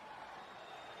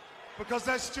 Because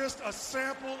that's just a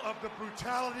sample of the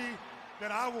brutality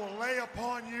that I will lay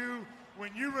upon you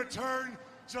when you return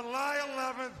July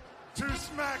 11th to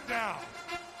SmackDown.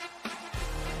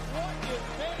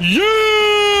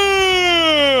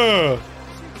 Yeah!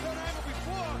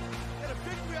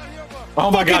 Oh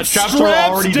my God, straps are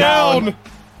already down.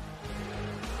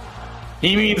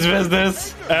 He means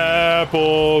business.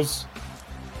 Apples.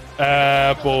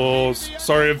 Apples.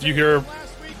 Sorry if you hear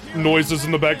noises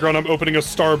in the background. I'm opening a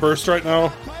Starburst right now.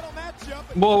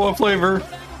 What flavor?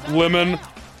 Lemon.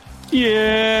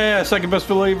 Yeah, second best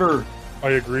flavor.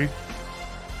 I agree.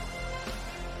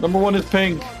 Number one is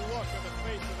pink.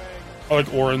 I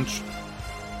like orange.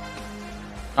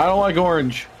 I don't like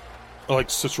orange. I like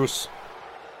citrus.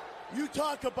 You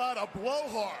talk about a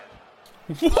blowhard.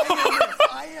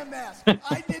 IMS.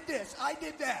 I did this. I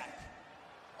did that.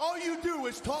 All you do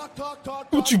is talk.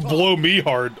 Don't you blow me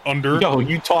hard, Under? Yo,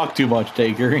 you talk too much,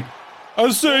 Taker. I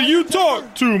say you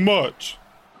talk too much.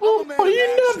 Well,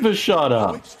 you never shut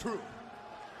up. It's true.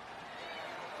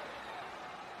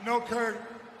 No, Kurt.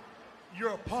 You're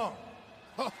a punk.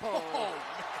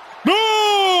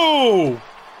 No!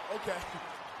 Okay.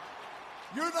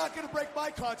 You're not going to break my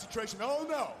concentration. Oh,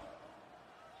 no.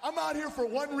 I'm out here for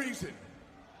one reason.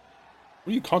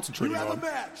 What are you concentrating You have on? a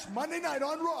match Monday night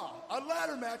on Raw, a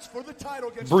ladder match for the title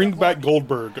against Bring Jeff back Hardy.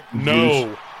 Goldberg.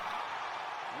 No.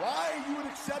 Why you would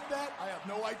accept that, I have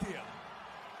no idea.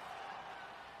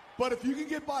 But if you can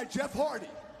get by Jeff Hardy,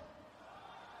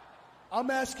 I'm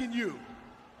asking you,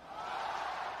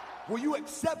 will you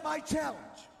accept my challenge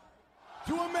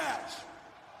to a match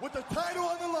with the title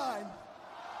on the line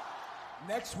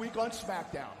next week on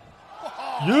SmackDown?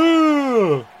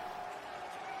 Yeah.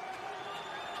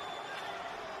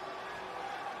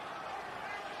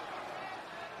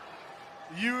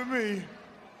 You and me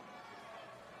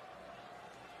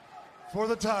for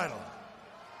the title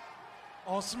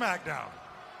on SmackDown.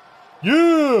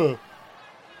 Yeah.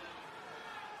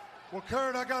 Well,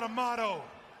 Kurt, I got a motto,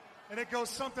 and it goes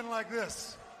something like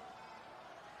this.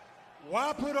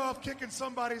 Why put off kicking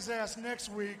somebody's ass next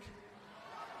week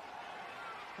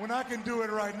when I can do it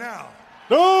right now?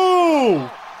 No.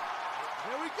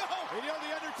 Here we go.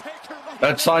 The Undertaker.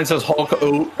 That sign says Hulk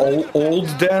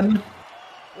Old Den.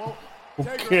 Well,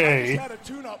 Okay. Taker, I just had a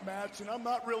tune-up match, and I'm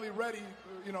not really ready,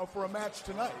 for a match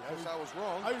tonight. I was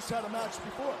wrong. I just had a match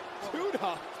before.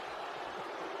 Tune-up.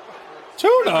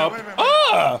 Tune-up? Wait a minute.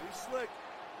 Ah. He's slick.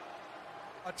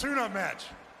 A tune-up match.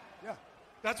 Yeah.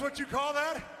 That's what you call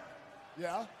that?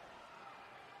 Yeah.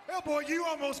 Hell, boy, you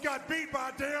almost got beat by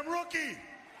a damn rookie.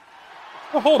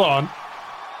 Well, hold on.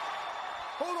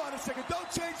 Hold on a second. Don't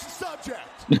change the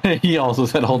subject. He also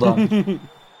said, hold on.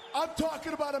 I'm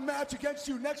talking about a match against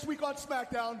you next week on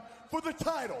SmackDown for the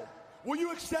title. Will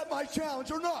you accept my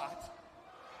challenge or not?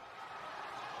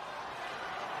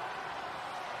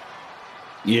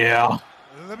 Yeah.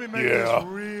 Let me make this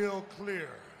real clear.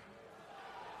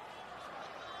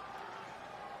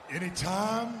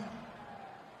 Anytime,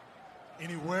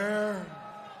 anywhere,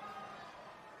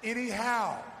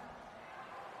 anyhow.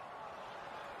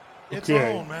 It's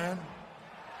Okay. on, man.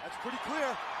 That's pretty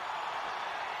clear.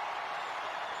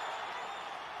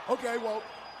 Okay, well,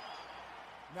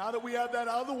 now that we have that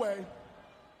out of the way,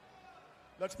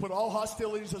 let's put all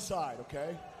hostilities aside,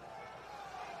 okay?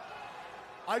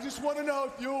 I just want to know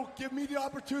if you'll give me the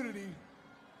opportunity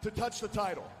to touch the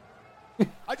title.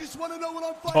 I just want to know what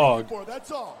I'm fighting for,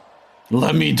 that's all.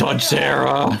 Let me touch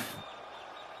Sarah.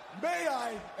 May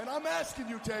I, and I'm asking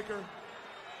you, Taker,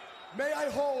 may I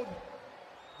hold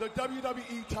the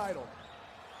WWE title.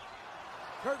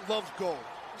 Kurt loves gold.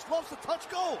 He just loves to touch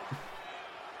gold.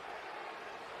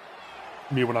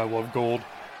 Me when I love gold.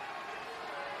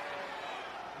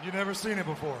 You never seen it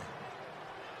before.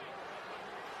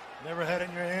 Never had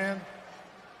it in your hand.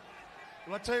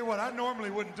 Well, I tell you what, I normally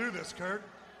wouldn't do this, Kurt.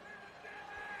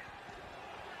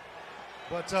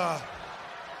 But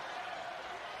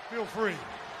feel free.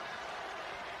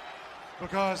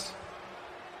 Because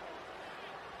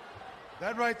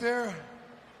that right there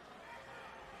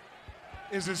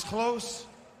is as close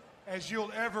as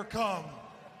you'll ever come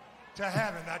to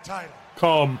having that title.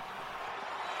 Come.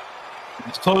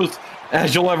 As close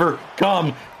as you'll ever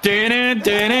come. Ankle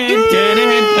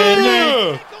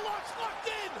lock's locked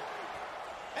in.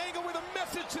 Angle with a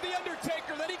message to the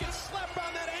Undertaker that he can slap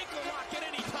on that ankle lock at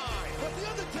any time. But the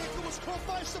Undertaker was caught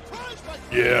by surprise by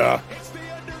Yeah. It's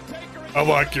the Undertaker. I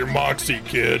like your moxie,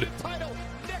 kid. Title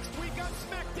next week on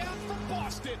SmackDown from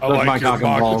Boston.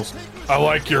 I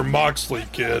like your Moxley,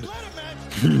 kid.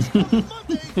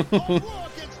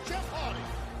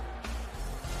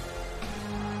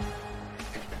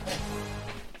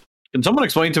 Can someone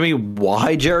explain to me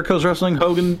why Jericho's wrestling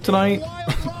Hogan tonight?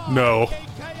 No.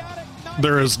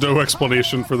 There is no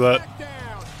explanation for that.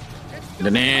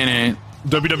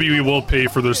 WWE will pay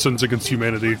for their sins against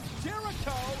humanity.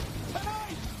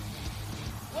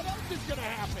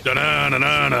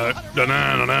 Da-na-na-na-na,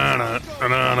 da-na-na-na-na,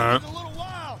 da-na-na.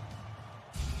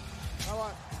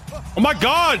 Oh my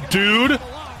god, dude!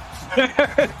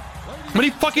 How many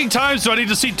fucking times do I need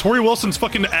to see Tori Wilson's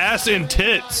fucking ass and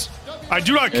tits? I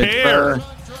do not care.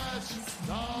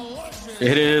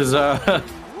 It is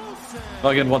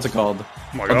fucking what's it called? Oh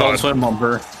my Adult god. Swim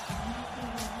bumper.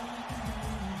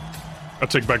 I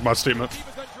take back my statement.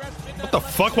 What the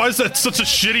fuck? Why is that such a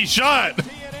shitty shot?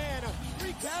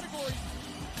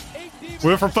 We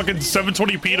went from fucking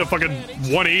 720p to fucking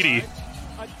 180.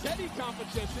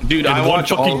 Dude, and I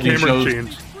watch all of these shows.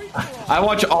 Change. I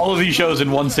watch all of these shows in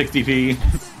 160p.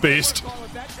 Based.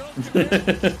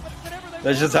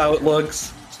 That's just how it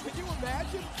looks.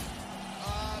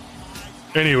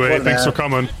 Anyway, thanks for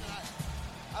coming.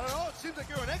 I don't know. It seems like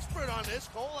you're an expert on this,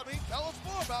 Cole. I mean, tell us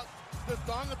more about the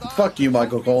thong. Fuck you,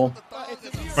 Michael Cole.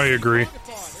 I agree.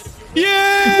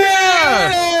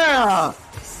 Yeah!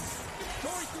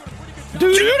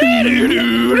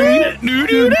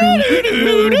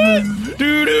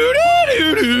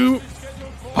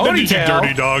 Ponytail.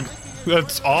 Dirty dog.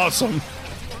 That's awesome.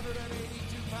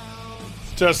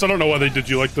 Tess, I don't know why they did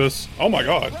you like this. Oh my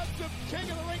god.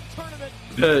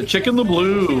 Chicken the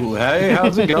Blue. Hey,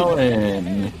 how's it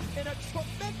going?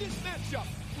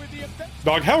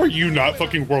 Dog, how are you not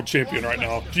fucking world champion right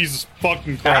now? Jesus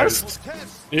fucking Christ.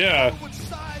 Yeah.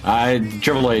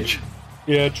 Triple H.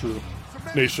 Yeah, true.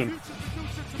 Nation.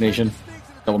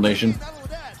 Double Nation.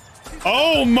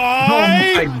 Oh my!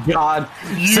 Oh my god.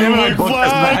 You look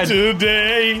fly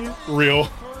today. Real.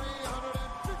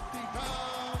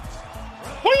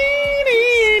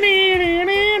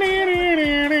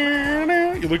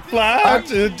 You look fly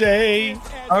today.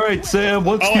 Alright, Sam,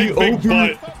 what's the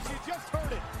over?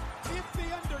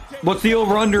 What's the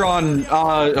over-under on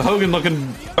Hogan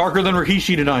looking darker than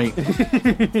Rikishi tonight?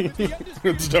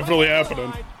 It's definitely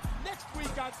happening.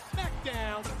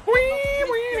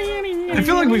 I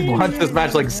feel like we've watched this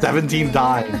match like 17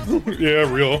 times.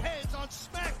 Yeah, real. Hey, it's on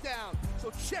SmackDown,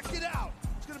 so check it out.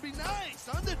 It's gonna be nice.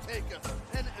 Undertaker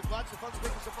and lots of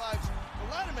Undertaker survives the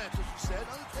ladder match, as you said.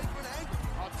 Undertaker and Angle.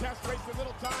 I'll test race a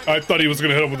little time. I thought he was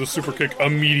gonna hit him with a super kick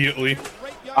immediately.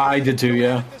 I did too,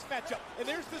 yeah. And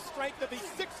there's the strength of the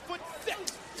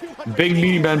 6'6", Big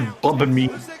meaty man bumping me.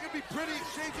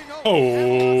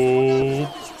 Oh.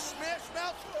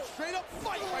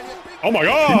 Oh my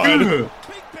god!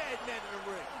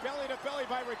 Belly to belly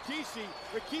by Rikishi.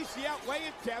 Rikishi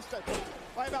outweighing Test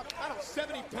by about,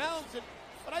 70 pounds.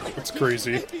 But I think that's Rikishi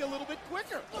crazy. may be a little bit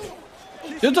quicker.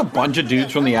 There's a bunch of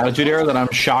dudes from the Attitude Era that I'm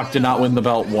shocked did not win the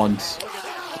belt once.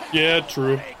 Yeah,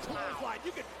 true.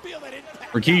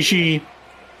 Rikishi.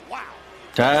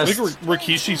 Test. I think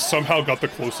Rikishi somehow got the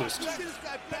closest.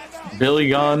 Billy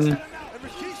Gunn.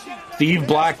 Steve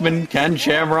Blackman. Ken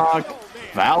Shamrock.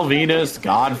 Val Venus.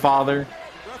 Godfather.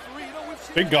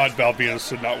 Thank God Val Venus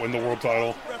did not win the world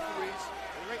title.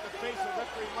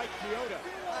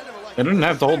 They didn't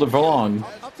have to hold it for long.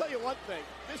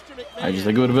 I just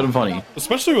think it would have been funny.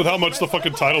 Especially with how much the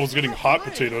fucking title was getting hot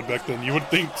potatoed back then. You would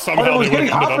think somehow it was they would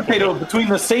getting have hot potato between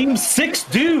the same 6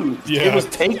 dudes. Yeah. It was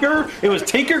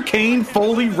Taker, Kane,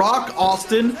 Foley, Rock,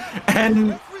 Austin,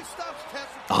 and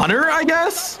Hunter, I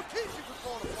guess?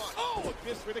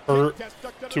 Or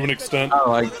to an extent.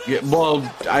 Oh,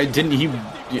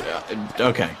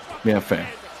 okay. Yeah, fair.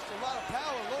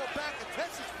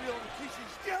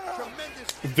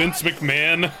 Vince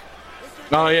McMahon.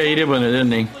 Oh yeah, he did win it,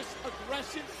 didn't he?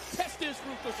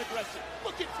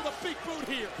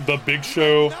 The Big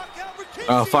Show.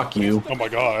 Oh, fuck you. Oh my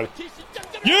god.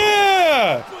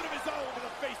 Yeah!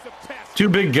 Two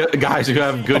big guys who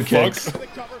have good kicks.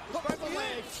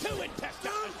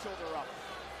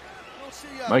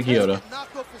 Mike Chioda.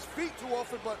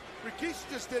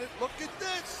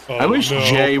 Oh, I wish no.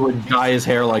 Jay would dye his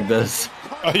hair like this.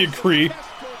 I agree.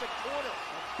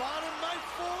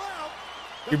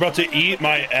 You're about to eat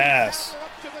my ass.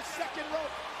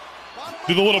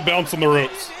 Do the little bounce on the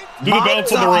ropes. Do the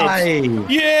bounce on the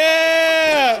ropes.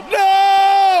 Yeah!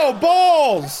 No!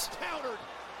 Balls!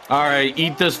 Alright,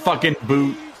 eat this fucking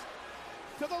boot.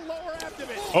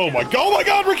 Oh my god, oh my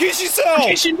god, Rikishi Cell!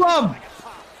 Rikishi Bum!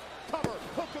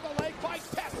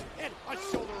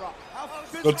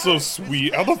 That's so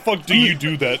sweet. How the fuck do you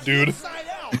do that, dude?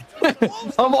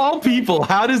 Of all people,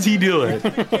 how does he do it?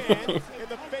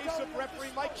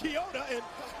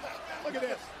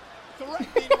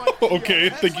 Okay,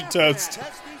 thank you, Test.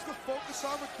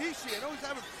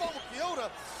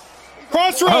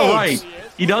 Crossroads! Oh, right.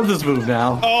 He does this move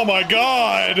now. Oh my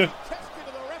god!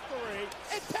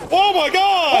 Oh my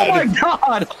god! Oh my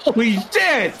god! Holy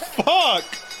shit! Fuck!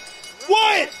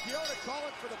 What?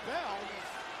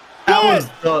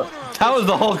 That was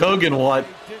the Hulk Hogan what?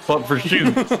 But for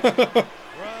shoot.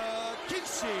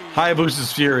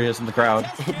 Hayabusa's furious in the crowd.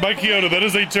 Mike Chioda, that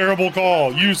is a terrible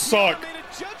call. You suck.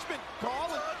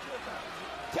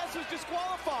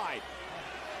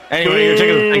 Anyway, you're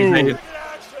taking the thing naked.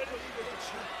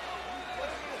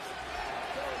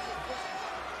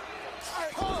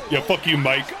 Yeah, fuck you,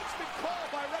 Mike.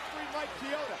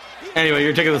 Anyway,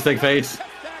 you're taking the stick face.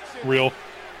 Real.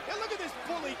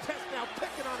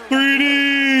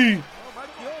 3D!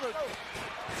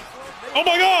 Oh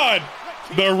my god!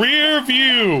 The rear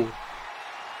view!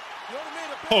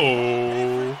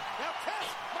 Oh.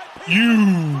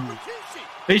 You!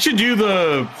 They should do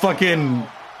the fucking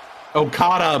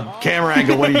Okada camera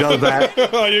angle when he does that.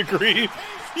 I agree.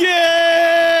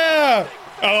 Yeah!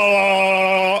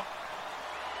 Oh.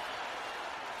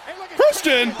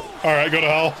 Christian! Alright, go to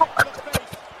hell.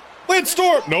 Lance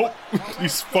Storm! Nope.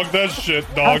 He's fuck that shit,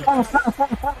 dog.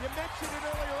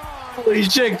 Holy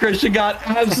shit, Christian got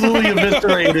absolutely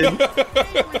eviscerated.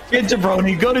 Get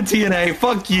Jabroni, go to TNA,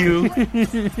 fuck you.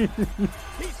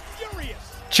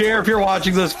 Chair, if you're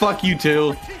watching this, fuck you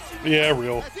too. Yeah,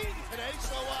 real.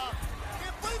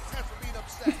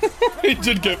 He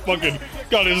did get fucking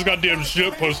got his goddamn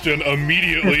shit pushed in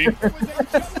immediately.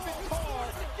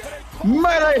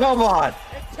 Mayday, come on!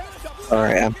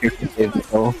 Alright, I'm here to save the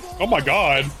show. Oh my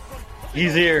god.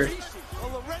 He's here.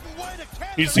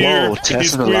 He's here. Whoa, He's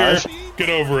Tess queer. alive? Get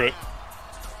over it.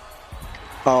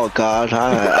 Oh god,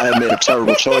 I made a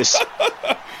terrible choice.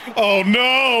 Oh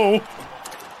no!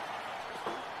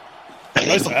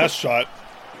 Nice ass shot.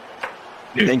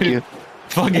 Thank you.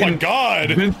 Fucking oh my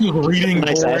god! reading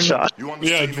nice ass shot.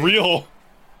 Yeah, it's real.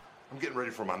 I'm getting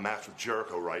ready for my match with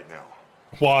Jericho right now.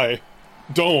 Why?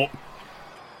 Don't.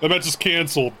 That match is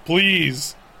canceled.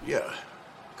 Please. Yeah.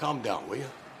 Calm down, will you?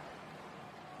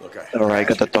 Look, Alright,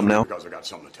 got the thumbnail. Because I got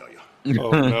something to tell you.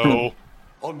 Oh no.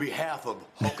 On behalf of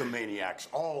Hulkamaniacs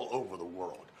all over the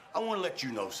world, I want to let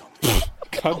you know something.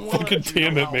 God fucking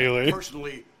damn it, Melee.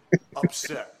 Personally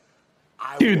upset.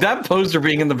 Dude, that poster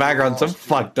being in the background so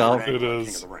fucked up. It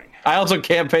is. I also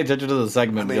can't pay attention to the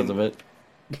segment because of it.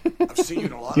 I've seen you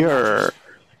in a lot of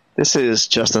This is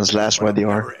Justin's last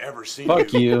webinar. ever seen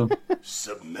Fuck you.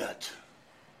 Submit.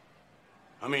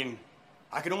 I mean,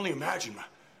 I can only imagine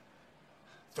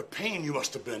the pain you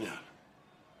must have been in.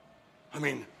 I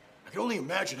mean, I can only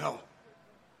imagine how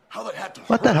that had to hurt.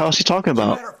 What the hell is he talking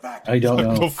about? I don't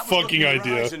know. No fucking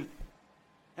idea. And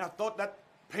I thought that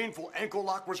painful ankle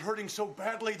lock was hurting so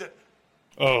badly that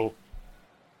Oh.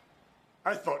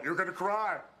 I thought you were gonna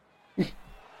cry.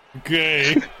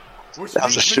 Okay. Which That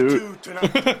was a leads me shoot. to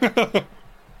tonight.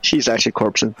 She's actually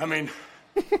corpsing. I mean,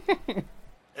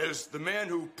 as the man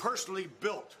who personally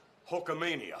built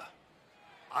Hulkamania,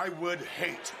 I would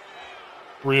hate.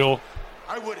 Real.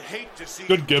 I would hate to see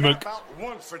Good gimmick. tap out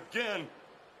once again,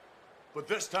 but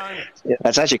this time. Yeah,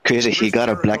 that's actually crazy. He got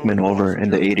a black man over in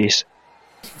the 80s.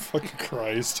 Fucking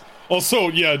Christ. Also,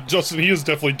 yeah, Justin, he is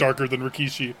definitely darker than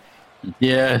Rikishi.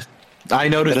 Yeah. I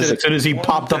noticed it as soon as he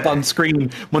popped up on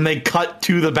screen when they cut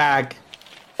to the back.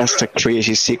 That's the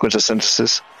crazy sequence of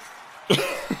synthesis.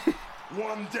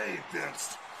 One day,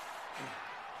 Vince.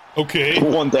 Okay.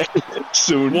 One day.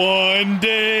 Soon. One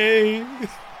day.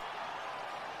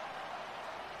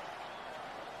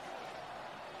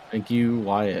 Thank you,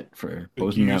 Wyatt, for Thank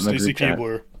posting you, that in the Stacey group chat.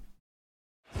 Keebler.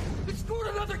 They scored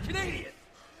another Canadian.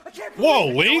 Whoa,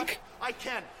 Link? I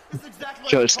can. This is exactly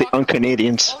Joe, it's the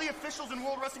un-Canadians. All the officials in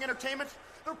World Wrestling Entertainment,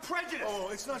 they're prejudiced. Oh,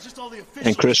 it's not just all the officials.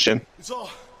 And Christian. It's all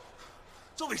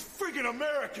these freaking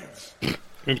Americans.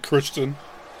 And Christian.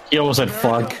 He almost said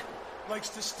fuck. Likes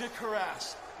to stick her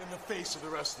ass in the face of the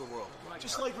rest of the world.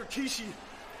 Just like Rikishi.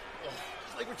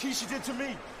 Like Rikishi did to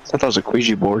me. I thought that was a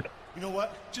Ouija board. You know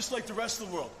what? Just like the rest of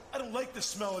the world. I don't like the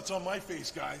smell that's on my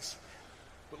face, guys.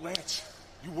 But Lance,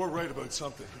 you were right about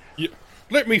something. Yeah.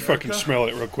 Let me fucking smell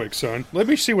it real quick, son. Let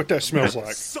me see what that smells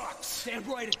like. Sucks. Damn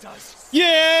right it does.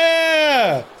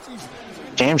 Yeah!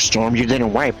 Damn, Storm, you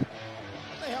didn't wipe. What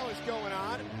the hell is going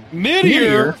on?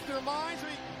 Nidier!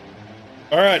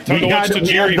 Alright, time to watch the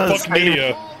Jerry fuck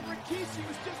Nidia.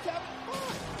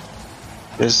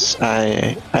 This,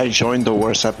 I joined the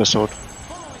worst episode.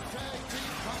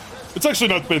 It's actually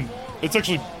not been... It's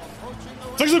actually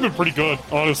been pretty good,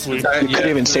 honestly. You couldn't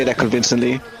even say that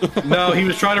convincingly. No, he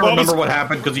was trying to remember what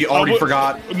happened because he already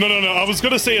forgot. No. I was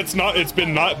gonna say it's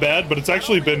been not bad, but it's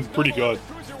actually been pretty good.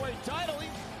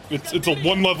 It's a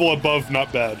one level above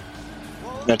not bad.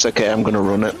 That's okay, I'm gonna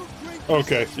ruin it.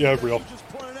 Okay, yeah, real.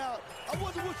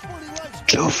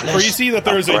 Toothless Crazy that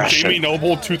there is a aggression. Jamie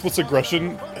Noble Toothless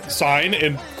Aggression sign,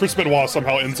 and Chris Benoit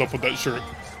somehow ends up with that shirt.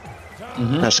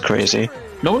 That's crazy.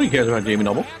 Nobody cares about Jamie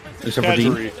Noble. Except for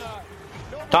Dean. Tajiri.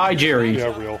 Ty Jerry.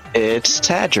 Yeah, real. It's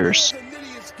Tadgers.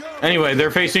 Anyway,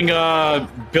 they're facing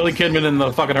Billy Kidman and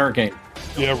the fucking Hurricane.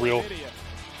 Yeah, real.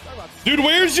 Dude,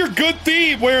 where's your good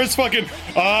theme? Where's fucking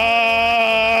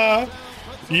yeah?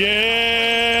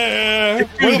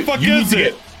 Where the fuck is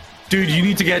it? Dude, you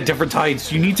need to get different tights.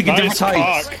 You need to get Nice different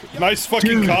tights. cock. Nice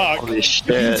fucking cock. Holy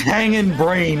shit. He's hanging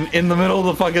brain in the middle of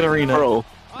the fucking arena. Bro,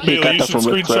 he Bailey, got you that should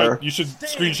from Ric Flair. screenshot. You should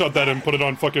screenshot that and put it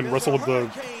on fucking Wrestle with the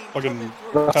fucking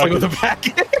Wrestling with the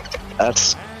package. package.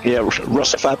 That's, yeah,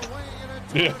 Russafat.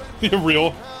 Yeah,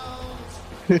 real.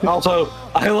 Also,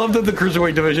 I love that the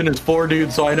Cruiserweight division is 4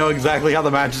 dudes, so I know exactly how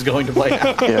the match is going to play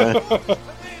out. Yeah.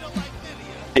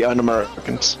 The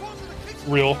un-Americans.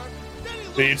 Real.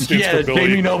 The H stands for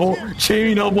Billy.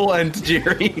 Jamie Noble and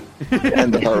Jerry.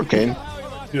 And the Hurricane.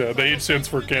 Yeah, the H stands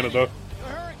for Canada.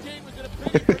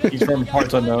 He's from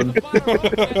Parts Unknown.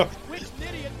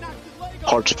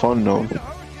 Parts of Unknown.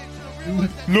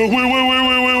 No,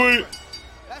 wait.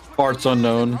 Parts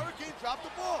Unknown.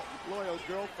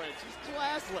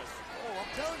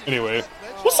 Anyway.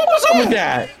 What's up with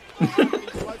that?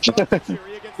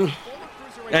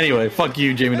 Anyway, fuck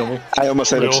you, Jamie Noble. I almost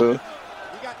said it too.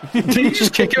 Did you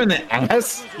just kick him in the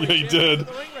ass? Yeah, he did.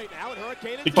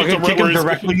 He Fucking kick him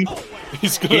directly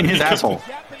in his asshole.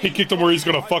 He kicked him where he's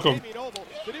gonna fuck him.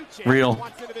 Real.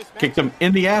 Kicked him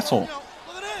in the asshole.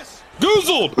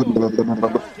 Goozled!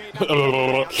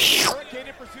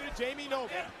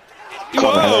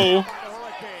 Whoa!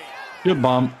 Good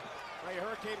bump.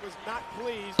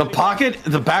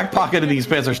 The back pocket of these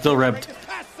pants are still ripped.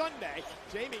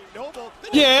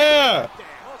 Yeah!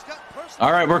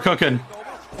 All right, we're cooking.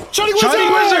 Shining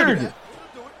Wizard!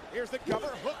 Wizard!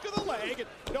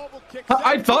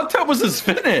 I thought that was his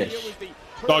finish.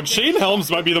 Dog, Shane Helms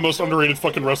might be the most underrated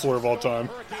fucking wrestler of all time.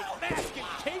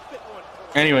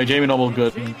 Anyway, Jamie Noble,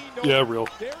 good. Yeah, real.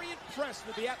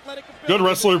 Good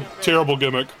wrestler, terrible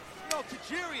gimmick.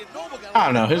 I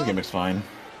don't know, his gimmick's fine.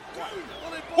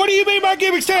 What do you mean my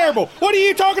gimmick's terrible? What are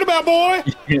you talking about, boy?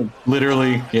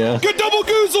 Literally, yeah. Good double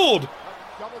goozled!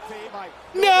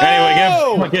 No!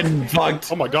 Anyway, get fucking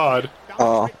fucked. Oh my god.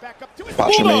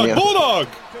 Botchamania. Bulldog!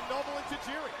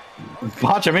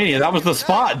 Botchamania, that was the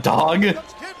spot, dog.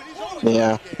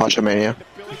 Yeah, Botchamania.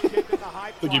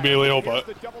 Thank you, Bailey. Hold on.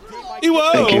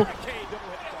 Thank you.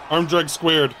 Arm drag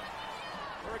squared.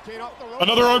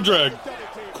 Another arm drag.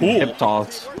 Cool. Hip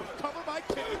toss.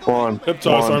 Hip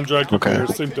toss, arm drag. Okay.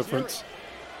 Same difference.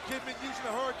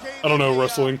 I don't know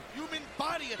wrestling.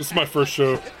 This is my first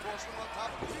show.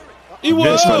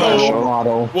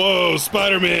 Whoa! Whoa,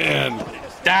 Spider-Man!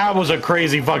 That was a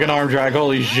crazy fucking arm drag.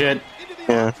 Holy shit.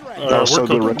 Yeah, that was so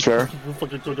good, Ric Flair. We're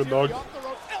fucking cooking, dog.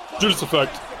 Juice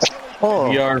effect. Oh.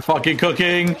 We are fucking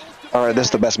cooking. Alright, this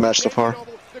is the best match so far.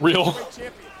 Real.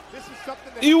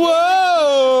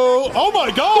 Whoa! Oh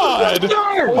my god!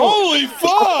 Holy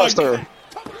fuck!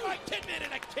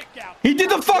 He did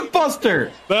the fuck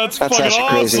buster! That's fucking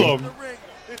awesome!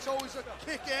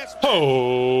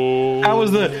 Oh!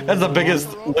 That's the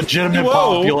biggest legitimate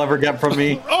pop you'll ever get from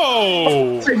me.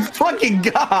 Oh! Fucking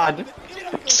god!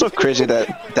 It's so crazy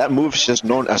that that move is just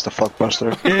known as the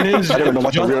fuckbuster. It is. I don't even know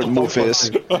what the real move is.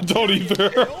 I don't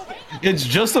either. It's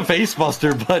just a face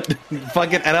buster, but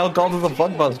fucking NL called it the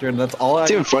fuck buster, and that's all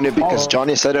It's even funny because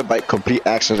Johnny said it by complete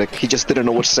accident. Like, he just didn't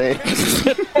know what to say.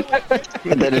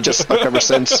 And then it just stuck ever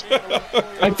since.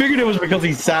 I figured it was because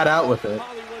he sat out with it.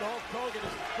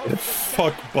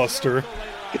 Fuck Buster.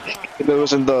 It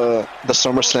was in the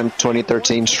SummerSlam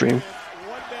 2013 stream.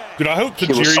 Dude, I hope He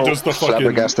was Tajiri so does the fucking...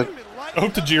 flabbergasted. I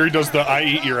hope Tajiri does the I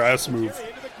eat your ass move.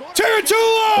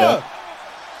 Tarantula!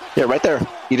 Yeah, right there.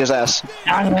 Eat his ass.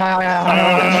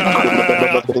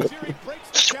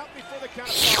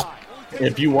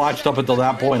 If you watched up until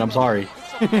that point, I'm sorry.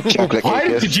 Why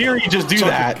did Tajiri just do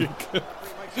that?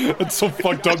 It's so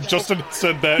fucked up. Justin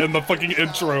said that in the fucking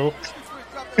intro.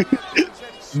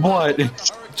 What?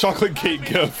 Chocolate cake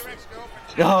gif.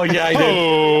 Oh, yeah, I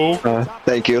did.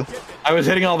 Thank you. I was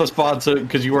hitting all the spots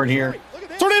because you weren't here.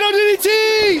 Tornado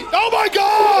DDT! Oh my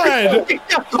god!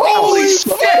 Holy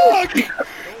fuck!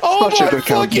 Oh my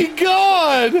fucking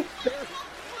god!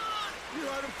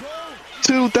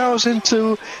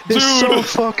 2002 is so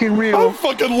fucking real. I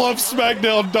fucking love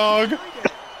SmackDown, dog.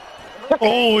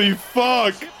 Holy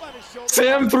fuck!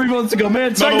 Sam 3 months ago,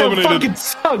 man, SmackDown fucking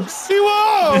sucks.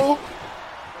 Whoa!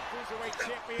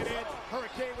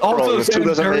 Also, Sam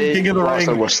during King of the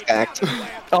Ring was stacked.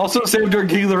 Also, Sam during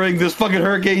King of the Ring, this fucking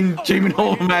Hurricane Jamie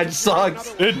Nolan match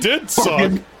sucks. It did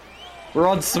suck. We're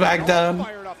on SmackDown.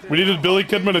 We needed Billy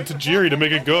Kidman and Tajiri to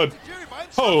make it good.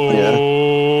 Oh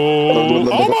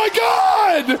my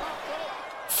god!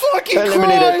 Fucking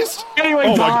Christ! Anyway,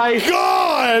 oh bye. My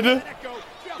god!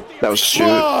 That was shit.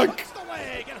 Fuck!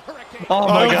 Oh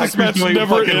my god, this match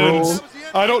never ends.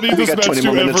 I don't need this match to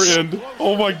ever end.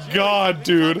 Oh my god,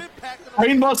 dude.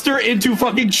 Brainbuster into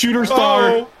fucking Shooter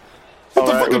Star. Oh. Hit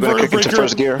the fucking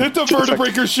vertebraker. Hit the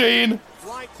vertebraker, Shane.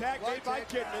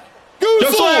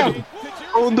 Goose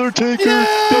Undertaker.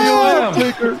 Yeah!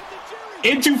 Undertaker.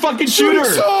 Into fucking Shooter.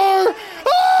 Star.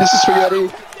 This is spaghetti.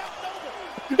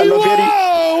 I love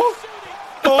Wow!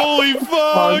 Holy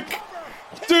fuck!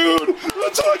 Dude,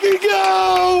 let's fucking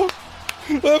go!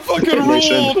 That fucking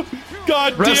ruled!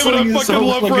 God damn it, I fucking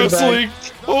love wrestling!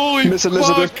 Holy Miss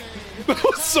Elizabeth. fuck! That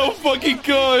was so fucking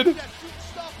good!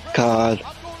 God.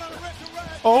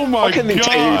 Oh my How can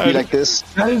god! they be like this?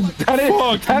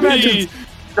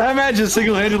 That match is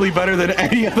single-handedly better than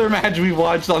any other match we've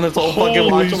watched on this whole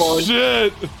fucking watch along. Holy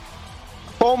shit!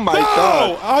 Oh my No!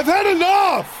 god! I've had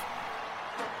enough!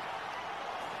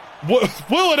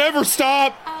 Will it ever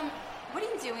stop? What are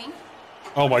you doing?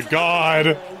 Oh my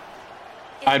god!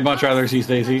 I'd much rather see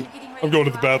Stacy. I'm going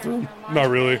to the bathroom. Not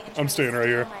really. I'm staying right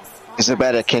here. Is it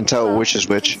bad I can't tell which is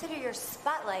which? Consider your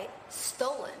spotlight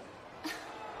stolen.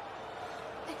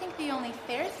 I think the only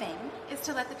fair thing is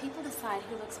to let the people decide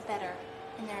who looks better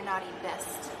in their naughty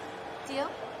best. Deal?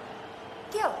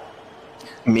 Deal.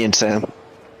 Me and Sam.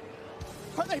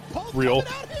 Real.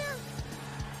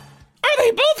 Are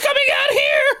they both coming out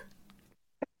here?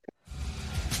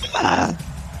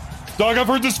 Dog, I've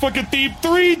heard this fucking theme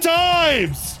 3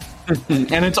 times!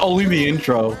 And it's only the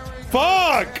intro.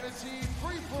 Fuck!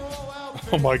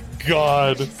 Oh my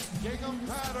god.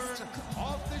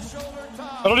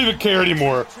 I don't even care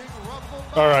anymore.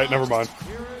 Alright, never mind.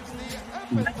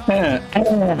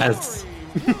 Yes.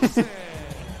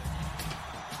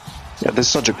 Yeah, this is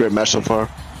such a great match so far.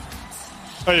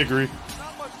 I agree.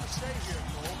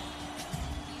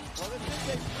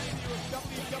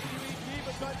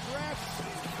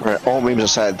 Right, all memes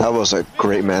aside, that was a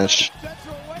great match.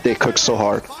 They cooked so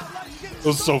hard. It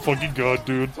was so fucking good,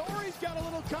 dude.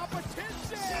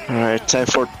 Alright, time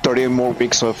for 30 more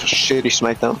weeks of shitty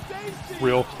SmackDown.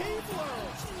 Real.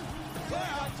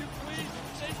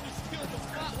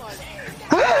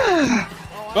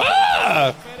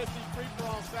 Ah!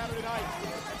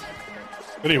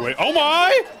 Anyway, oh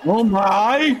my! Oh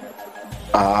my!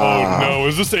 Oh no,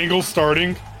 is this angle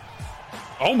starting?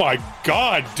 Oh my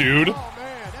god, dude!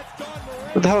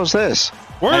 What the hell is this?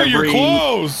 Where are your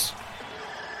clothes?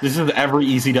 This is every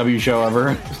ECW show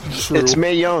ever. True. It's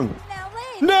Mae Young.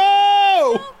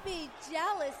 No! Don't be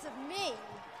jealous of me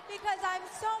because I'm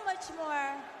so much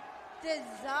more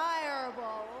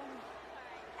desirable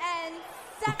and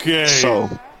Okay. So,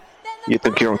 you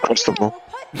think you're uncrustable?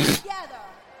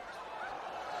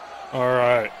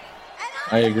 Alright.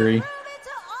 I agree.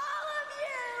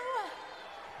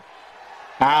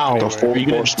 Ow. Are you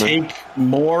going to take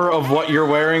more of what you're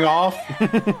wearing off?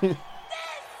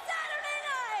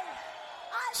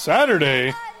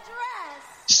 Saturday?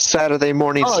 Saturday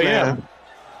morning Slam.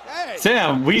 Yeah.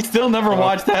 Sam, we still never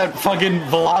watched that fucking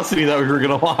Velocity that we were going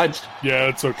to watch. Yeah,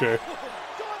 it's okay.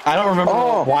 I don't remember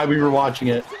why we were watching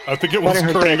it. I think it was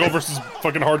Kurt Angle versus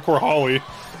fucking Hardcore Holly.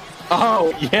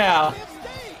 Oh, yeah.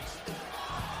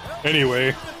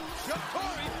 Anyway.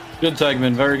 Good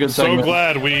segment. Very good segment. So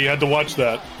glad we had to watch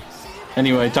that.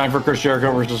 Anyway, time for Chris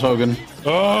Jericho versus Hogan.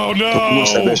 Oh The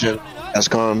Moose no! division has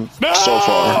gone No! so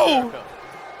far.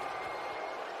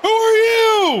 Who are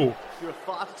you? Your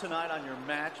thoughts tonight on your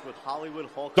match with Hollywood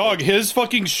Hulk? Dog, his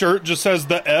fucking shirt just has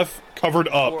the F covered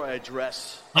up. Before I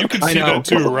address, You can see that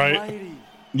too, right?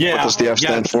 What does the F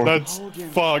stand for? That's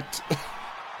fucked.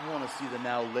 I want to see the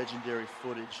now legendary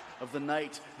footage of the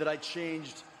night that I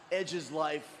changed Edge's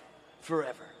life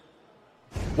forever.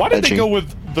 Why did they Edgy. go with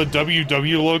the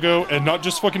WW logo and not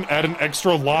just fucking add an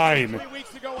extra line? 3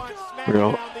 weeks ago on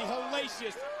Real. SmackDown, the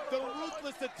hellacious, the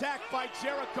ruthless attack by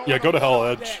Jericho. Yeah, go to hell,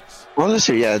 Edge.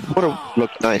 Honestly, yeah, it would have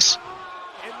looked nice.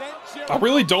 I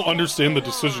really don't understand the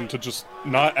decision to just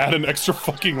not add an extra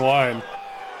fucking line.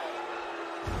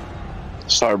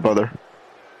 Sorry, brother.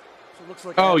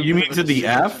 Oh, you mean to the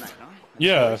F?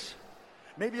 Yeah.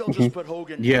 Maybe I'll just put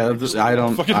Hogan. Yeah, I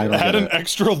don't. Fucking I don't add get an it.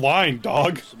 extra line,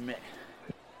 dog.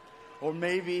 Or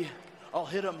maybe I'll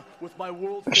hit him with my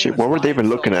world. Actually, what were they even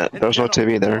looking at? There was no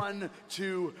TV there. 1,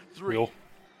 2, 3. Real.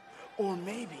 Or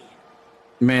maybe.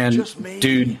 Man, Just maybe.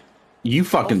 dude, you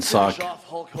fucking I'll suck. finish off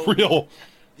Hulk Hogan Real.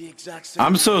 the exact same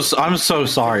I'm so way.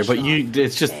 sorry, but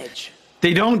it's just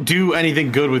they don't do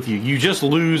anything good with you. You just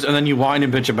lose and then you whine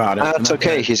and bitch about it. That's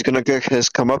okay. He's gonna get his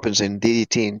comeuppance in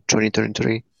DDT in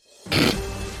 2023.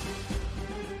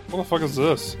 What the fuck is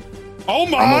this? Oh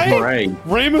I'm my! with Ray.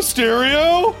 Rey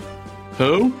Mysterio?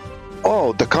 Who?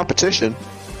 Oh, the competition.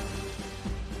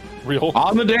 Real.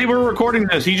 On the day we're recording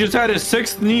this, he just had his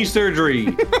 6th knee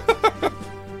surgery.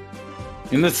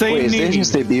 In the same Wait, is knee. this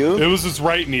his debut? It was his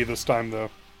right knee this time, though.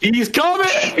 He's coming!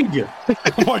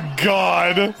 Oh my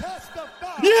god!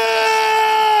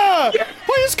 Yeah!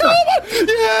 Please come on!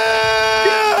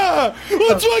 Yeah!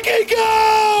 Let's fucking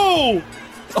go!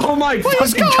 Oh my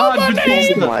Please fucking call god! my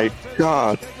name! Oh my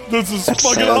god. This is That's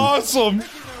fucking sad. awesome!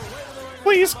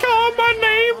 Please call my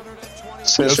name!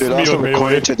 Since Yes, we lost Mio him Melee.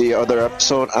 according to the other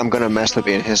episode, I'm gonna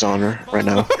masturbate in his honor right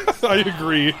now. I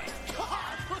agree.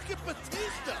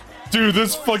 Dude,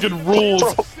 this fucking rules.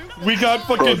 We got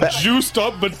fucking that- juiced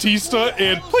up Batista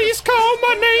and please call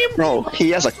my name! Bro, he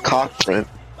has a cock print.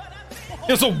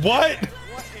 Is a what?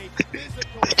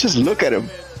 Just look at him.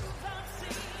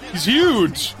 He's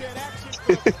huge!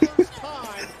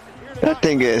 That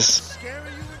thing is.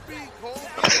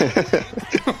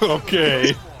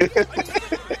 Okay.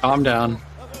 Calm down.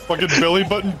 Fucking belly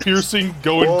button piercing,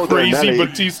 going Whoa there, crazy Nelly.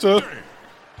 Batista.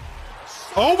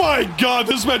 Oh my god,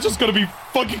 this match is gonna be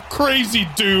fucking crazy,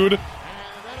 dude!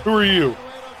 Who are you?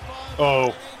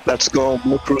 Oh, Let's go,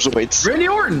 more cruiserweights. Randy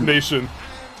Orton! Nation.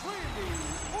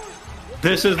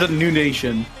 This is the new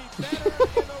nation.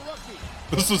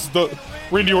 This is the...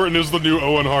 Randy Orton is the new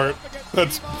Owen Hart.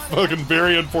 That's fucking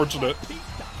very unfortunate.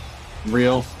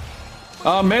 Real.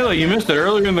 Melee, you missed it.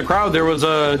 Earlier in the crowd, there was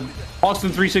a Austin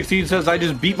 316 says, I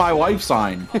just beat my wife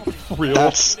sign. Real.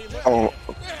 That's. Oh.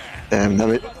 Damn,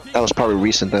 that was probably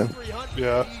recent then.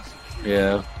 Yeah.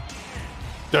 Yeah.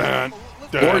 Dun,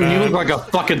 dun, Orton, you dun. look like a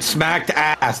fucking smacked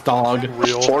ass, dog.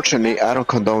 Real. Fortunately, I don't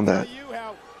condone that.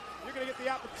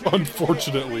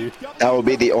 Unfortunately. That will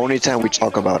be the only time we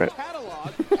talk about it.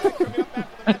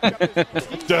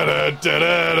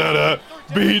 Da-da-da-da-da-da.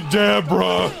 Beat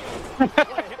Deborah.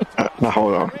 Now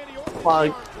hold on.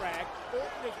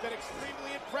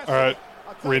 Alright,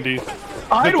 Randy.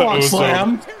 I Hit the want ozone.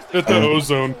 slam. Hit the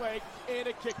ozone.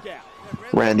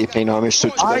 Randy paying homage to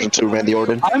 2002 Randy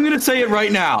Orton. I'm gonna say it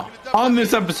right now on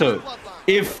this episode.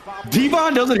 If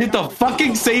Devon doesn't hit the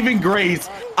fucking saving grace,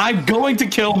 I'm going to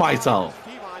kill myself.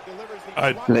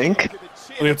 I Link?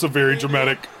 think it's a very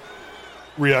dramatic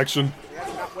reaction.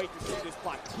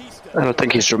 I don't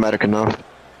think he's dramatic enough.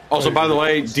 Also, by the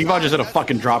way, Devon just hit a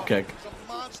fucking drop kick.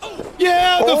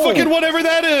 Yeah, the Oh. fucking whatever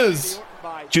that is.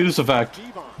 Judas effect.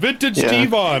 Vintage Yeah.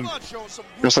 Devon.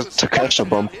 There's a Takesha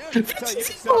bump.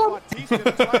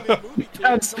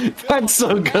 That's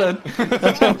so good.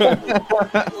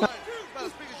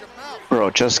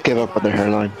 Bro, just give up on the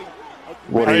hairline.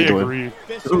 What are I you doing? agree.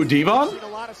 Ooh, Devon?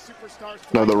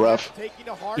 No, the ref.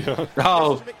 Yeah.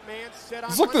 Oh,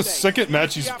 It's like the second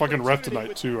match he's fucking ref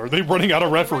tonight, too. Are they running out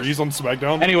of referees on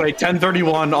SmackDown? anyway,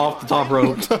 10:31 off the top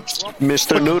rope.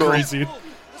 Mr. Noodle. Crazy.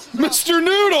 Mr.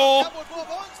 Noodle!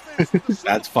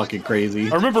 That's fucking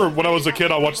crazy. I remember when I was a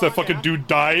kid, I watched that fucking dude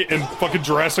die in fucking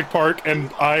Jurassic Park,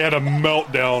 and I had a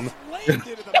meltdown.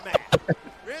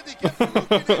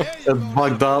 It's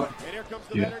bugged up.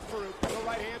 Yeah.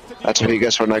 That's why you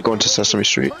guys were not going to Sesame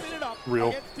Street.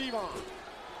 Real.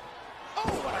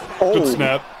 Oh, Good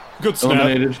snap. Good snap.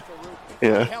 Eliminated.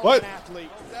 yeah. What?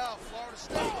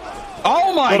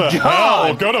 Oh my Go to hell.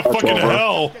 god! Go to fucking over.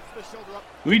 hell.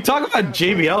 We talk about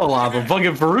JBL a lot, but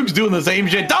fucking Farouk's doing the same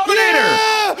shit. Dominator!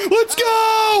 Yeah! Let's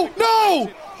go!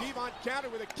 No!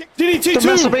 DDT The 2!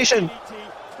 masturbation.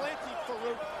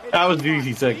 That was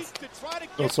DDT6.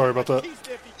 Oh, sorry about that.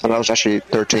 So that was actually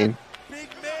 13.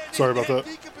 Sorry about that.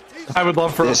 I would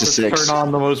love for us This to is 6. turn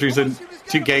on the most recent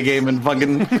 2K game and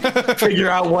fucking figure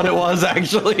out what it was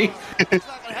actually.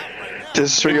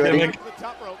 This is for you, Eddie.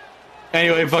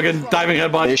 Anyway, fucking diving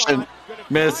headbutt.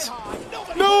 Miss.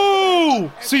 No!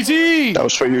 CT! That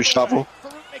was for you, Shovel.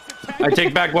 I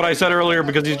take back what I said earlier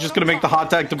because he's just gonna make the hot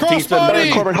tag to Batista.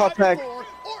 Crossbody! Corbin hot tag.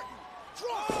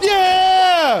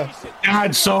 Yeah!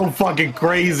 God, so fucking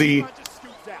crazy. I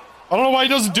don't know why he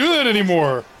doesn't do that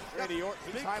anymore.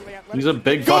 He's a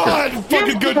big God, fucker.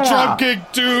 fucking good drop kick,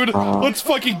 dude. Let's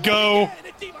fucking go.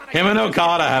 Him and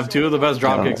Okada have two of the best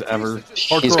drop kicks ever.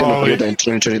 He's gonna do that in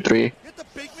 2023.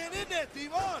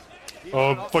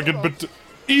 Oh, fucking, but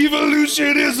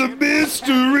evolution is a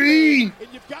mystery.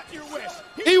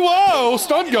 Whoa,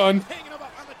 stun gun.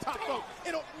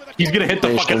 He's gonna hit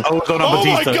the fucking ozone on Oh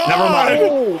my Batista. God. Never mind.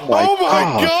 Oh my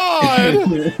God.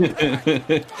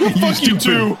 You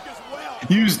stupid.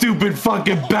 You stupid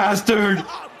fucking bastard.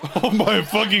 Oh my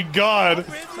fucking God.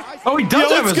 Oh, he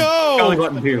does have let's his go. belly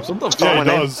button pierced. What the fuck? Yeah, he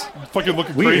does. Fucking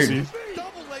looking Weird. crazy.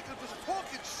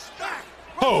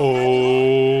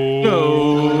 Oh.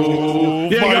 No.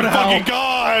 Yeah, My gotta fucking help.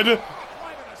 God.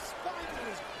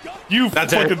 You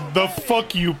That's fucking, it. the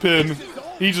fuck you pin.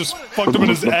 He just fucked him in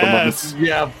his ass.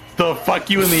 Yeah, the fuck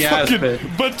you in the ass Fucking pit.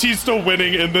 Batista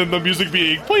winning and then the music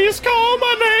being, please call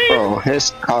my name. Bro, his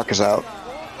cock is out.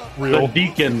 Real. The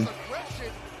Deacon.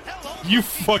 You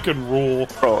fucking rule.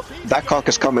 Bro, that cock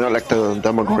is coming out like the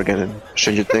Demogorgon and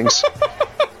Stranger Things.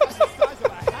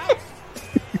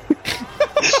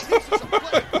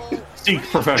 Seek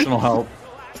professional help.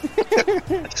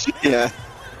 Yeah.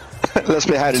 Let's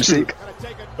play hide and seek.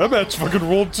 That match fucking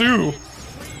ruled too.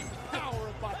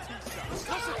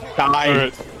 Die.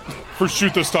 Alright. For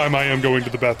shoot this time, I am going to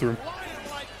the bathroom.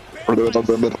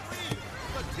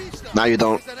 Now you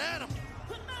don't.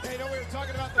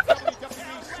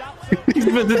 He's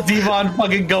been the Devon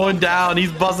fucking going down.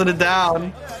 He's buzzing it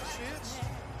down.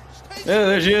 Yeah,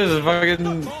 there she is.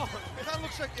 Fucking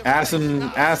ass and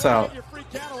ass out.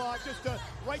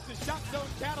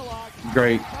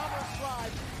 Great.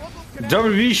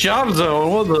 WWE Shop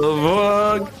Zone. What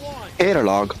the fuck?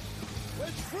 Analog.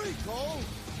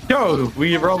 Yo,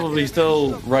 we could probably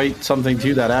still write something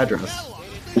to that address.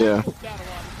 Yeah.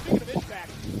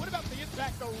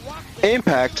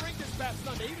 Impact?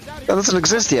 That doesn't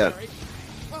exist yet.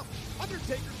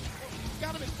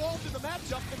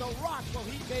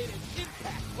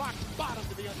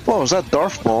 Whoa, was that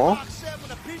Darth Maul?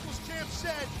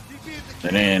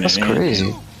 That's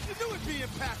crazy.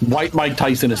 White Mike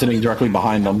Tyson is sitting directly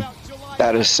behind them.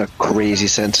 That is a crazy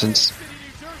sentence.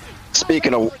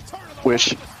 Speaking of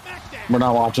which, we're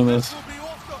not watching this.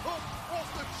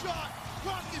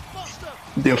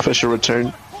 The official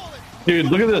return. Dude,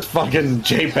 look at this fucking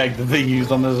JPEG that they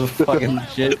used on this fucking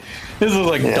shit. This is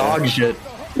like dog shit.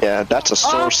 Yeah, that's a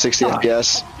source 60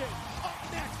 FPS.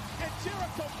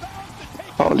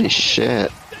 Holy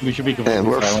shit. We should be Man,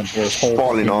 we're silent for this whole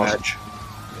falling off. match.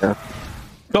 Yeah.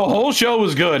 The whole show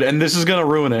was good, and this is gonna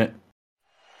ruin it.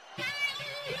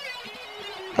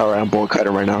 Alright, I'm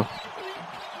boycotting right now.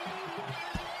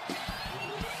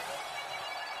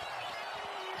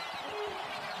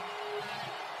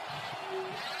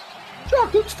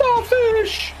 Chocolate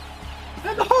Starfish!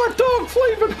 And the hot dog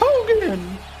flavored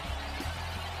Hogan!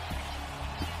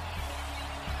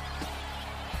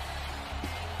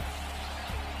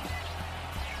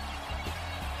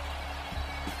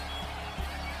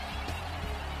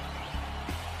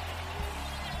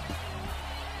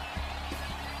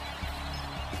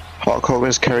 Hulk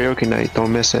Hogan's karaoke night,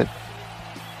 don't miss it.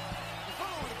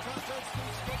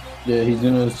 Yeah, he's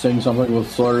gonna sing something with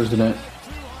slurs in it.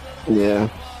 Yeah.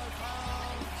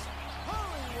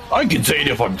 I can say it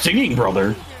if I'm singing,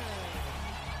 brother.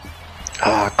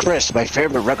 Ah, Chris, my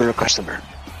favorite regular customer.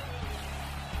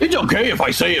 It's okay if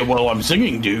I say it while I'm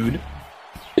singing, dude.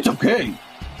 It's okay.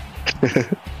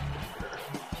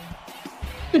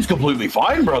 It's completely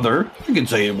fine, brother. I can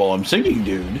say it while I'm singing,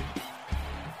 dude.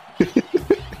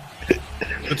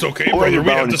 It's okay, Or brother. you're We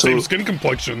have bound the same to. skin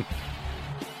complexion.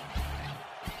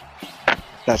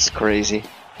 That's crazy.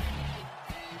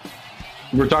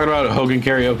 We're talking about a Hogan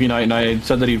karaoke night, and I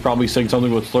said that he'd probably sing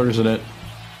something with slurs in it.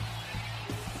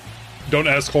 Don't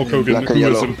ask Hulk Hogan Black and who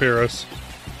is yellow. in Paris.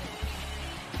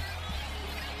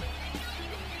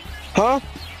 Huh?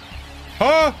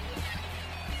 Huh?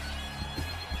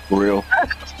 Real.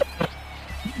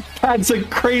 That's a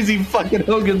crazy fucking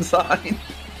Hogan sign.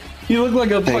 You look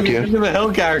like a fucking you. King of the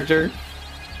Hill character.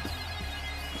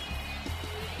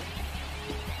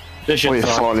 This shit We're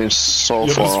sucks. falling so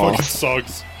Yeah, far this fucking off.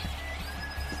 sucks.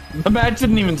 The match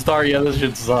didn't even start yet. This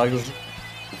shit sucks.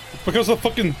 Because the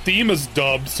fucking theme is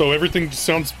dubbed, so everything just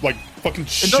sounds like fucking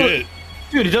shit.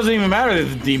 Dude, it doesn't even matter that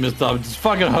the theme is dubbed. It's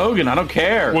fucking Hogan. I don't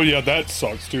care. Well, yeah, that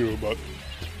sucks too, but...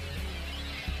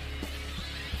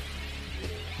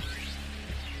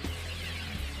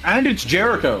 And it's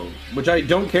Jericho, which I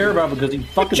don't care about because he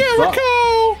fucking sucks.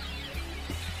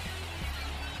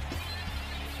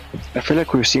 I feel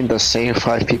like we've seen the same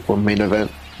 5 people in main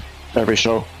event every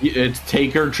show. It's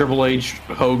Taker, Triple H,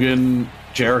 Hogan,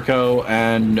 Jericho,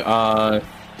 and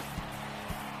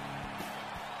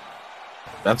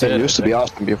that's it. It used to be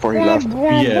Austin before he left.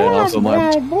 Yeah, Austin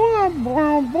left.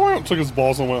 Took his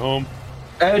balls and went home.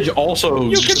 Edge also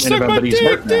You can suck my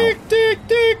dick,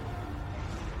 dick.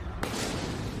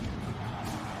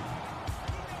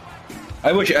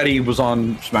 I wish Eddie was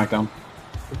on SmackDown.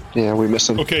 Yeah, we miss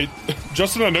him. Okay,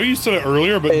 Justin, I know you said it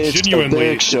earlier, but It's the genuinely,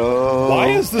 Big Show. why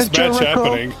is this It's match Jericho.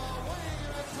 happening?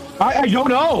 I don't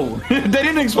know. They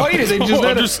didn't explain it. They I just don't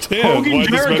said understand Hogan why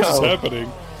Jericho. this match is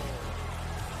happening.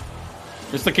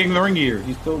 It's the King of the Ring year.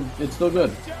 It's still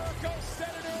good.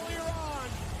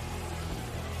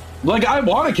 Like, I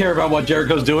want to care about what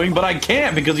Jericho's doing, but I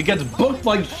can't because he gets booked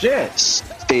like shit.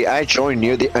 See, I joined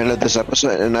near the end of this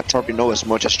episode, and I probably know as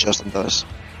much as Justin does.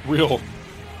 Real.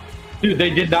 Dude, they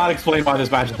did not explain why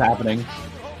this match is happening.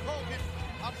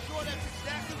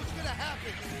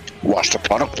 Watch the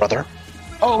product, brother.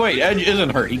 Oh, wait, Edge isn't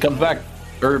hurt. He comes back.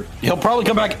 Or he'll probably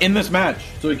come back in this match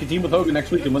so he can team with Hogan next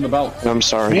week and win the belt. I'm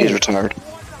sorry, he's retired.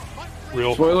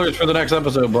 Real. Spoilers for the next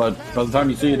episode, but by the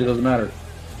time you see it, it doesn't matter.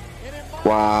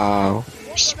 Wow.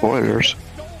 Spoilers.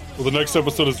 Well, the next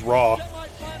episode is Raw.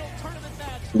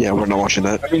 Yeah, we're not watching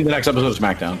that. I mean, the next episode is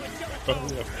SmackDown.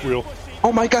 Yeah, real.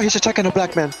 Oh my god, he's attacking a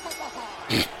black man.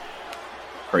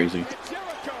 Crazy.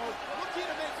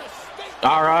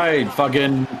 All right,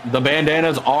 fucking the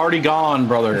bandana's already gone,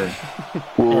 brother.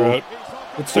 All right,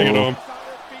 let's take it home.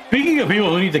 Speaking of people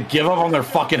who need to give up on their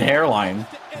fucking hairline.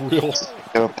 Real.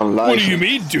 What do you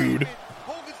mean, dude?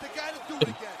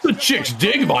 The chicks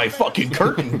dig my fucking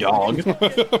curtain, dog.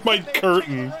 My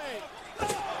curtain.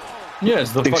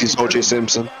 Yes, the Thinks he's fucking OJ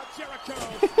Simpson.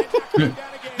 The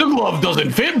glove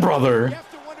doesn't fit, brother.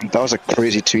 That was a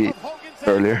crazy tweet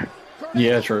earlier.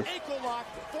 Yeah, true.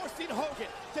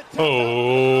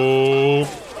 Oh.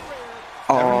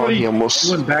 Oh, he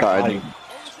almost died.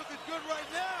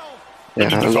 Yeah,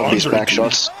 I love these back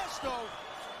shots.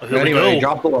 Here Anyway, we go.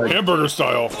 drop the leg. Hamburger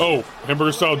style. Oh,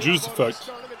 hamburger style juice effect.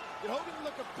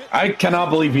 I cannot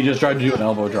believe he just tried to do an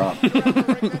elbow drop.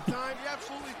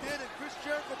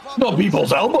 The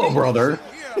people's elbow, brother.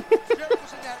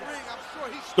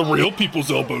 The real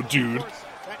people's elbow, dude.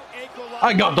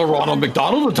 I got the Ronald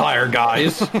McDonald attire,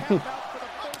 guys.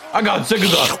 I got sick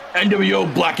of the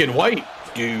NWO black and white,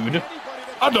 dude.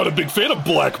 I'm not a big fan of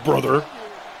black, brother.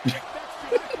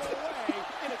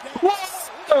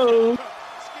 Whoa!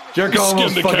 Jericho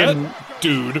almost Skin the fucking... cat,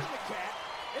 dude.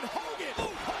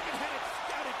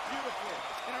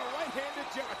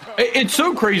 It's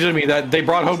so crazy to me that they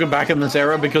brought Hogan back in this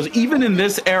era because even in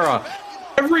this era,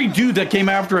 every dude that came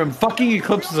after him fucking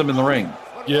eclipses him in the ring.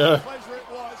 Yeah.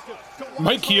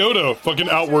 Mike Chioda fucking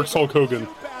outworks Hulk Hogan.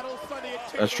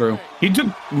 That's true. He took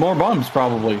more bumps,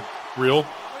 probably. Real.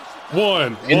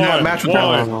 One. In that match with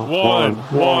One.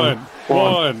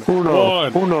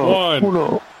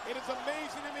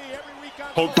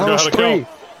 Hulk forgot how to count.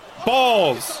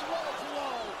 Balls.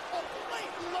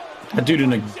 A dude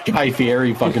in a Guy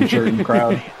Fieri fucking shirt in the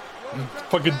crowd.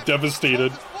 Fucking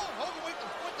devastated.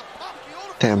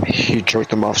 Damn, he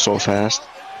jerked him off so fast.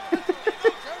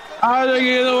 I think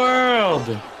in the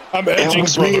world. I'm edging,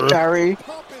 was me, brother. Barry.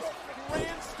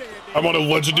 I'm on a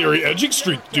legendary edging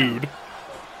streak, dude.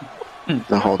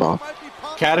 Now hold on.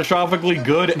 Catastrophically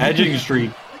good edging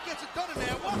streak.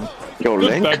 Yo, Good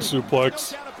Link. back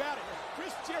suplex.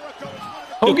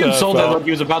 Hogan that sold that foul. like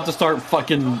he was about to start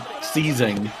fucking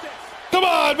seizing. Come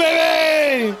on,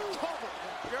 baby!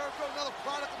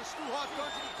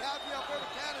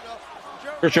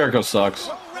 Chris Jericho sucks.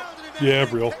 Yeah,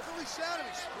 real.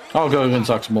 Hulk Hogan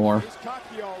sucks more.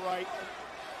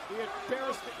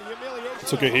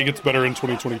 It's okay, he gets better in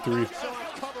 2023.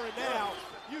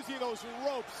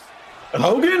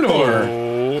 Hogan or?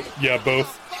 Oh, yeah,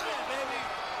 both.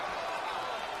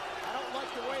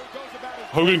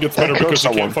 Hogan gets better because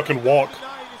he can't fucking walk.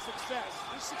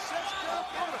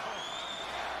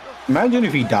 Imagine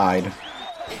if he died.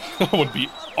 That would be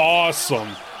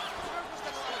awesome.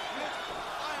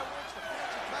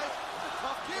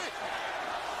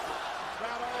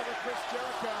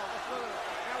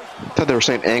 I thought they were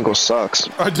saying Angle sucks.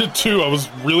 I did too. I was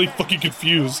really fucking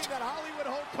confused.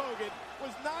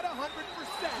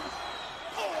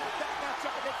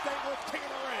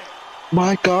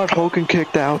 My God, Hogan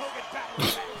kicked out.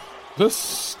 This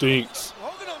stinks.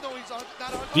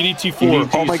 DDT 4.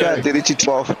 Oh my God, DDT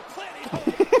 12.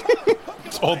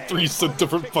 It's all three said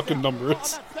different fucking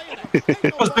numbers.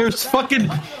 Because there's fucking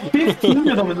 15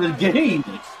 of them in the game.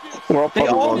 They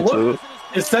all look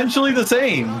essentially the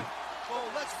same.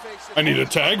 I need a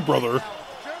tag, brother.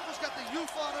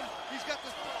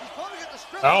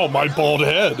 Ow, my bald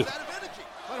head.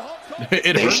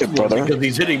 It hurts brother because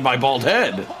he's hitting my bald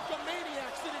head.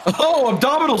 Oh,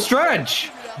 abdominal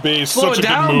stretch. Base, Slow such it a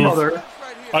down, good move. brother.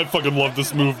 I fucking love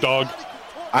this move, dog.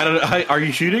 I don't. Are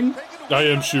you shooting? I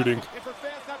am shooting.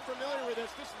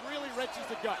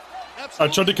 I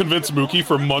tried to convince Mookie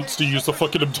for months to use the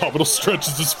fucking abdominal stretch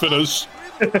as his finish.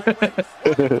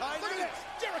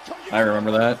 I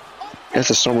remember that. It's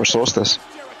the summer solstice.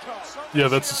 Yeah,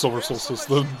 that's the summer solstice.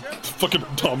 The fucking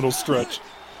abdominal stretch.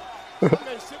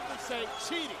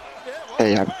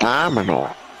 Hey,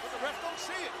 abdominal.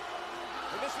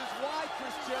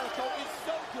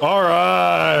 All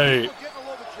right.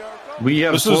 We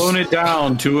have slowed it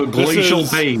down to a glacial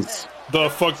pace. The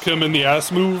fuck him in the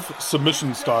ass move,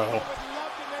 submission style.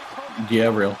 Yeah,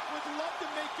 real.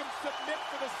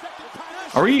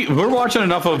 We're watching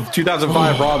enough of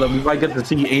 2005 Raw that we might get to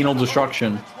see anal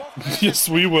destruction. Yes,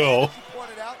 we will.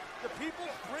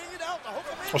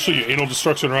 I'll show you anal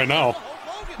destruction right now.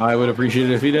 I would appreciate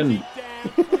it if you didn't.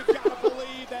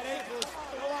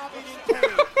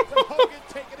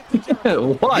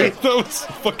 What?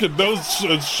 That was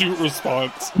a shoot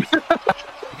response.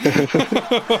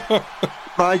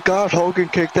 My God, Hogan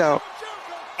kicked out.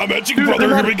 I'm at you,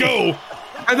 brother. Here we go.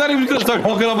 I thought he was gonna start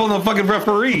hooking up on the fucking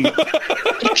referee.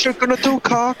 What you gonna do,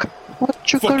 cock?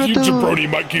 What you Fuck gonna you, do? jabroni,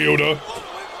 Mike Chioda.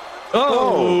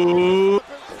 Oh.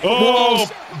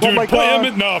 Dude, my put God.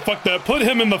 him in. Nah, fuck that. Put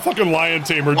him in the fucking lion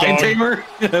tamer, dog. Lion tamer?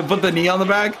 Put the knee on the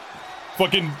back?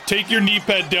 Fucking take your knee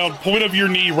pad down, point of your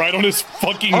knee right on his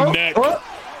fucking neck.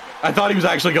 I thought he was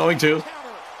actually going to.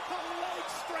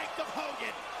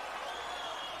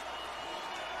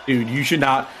 Dude, you should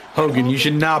not. Hogan, you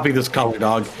should not be this color,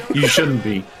 dog. You shouldn't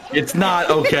be. It's not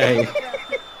okay.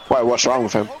 Why, what's wrong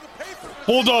with him?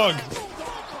 Bulldog.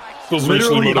 Feels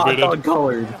Literally racially hot motivated. dog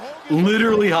colored.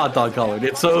 Literally hot dog colored.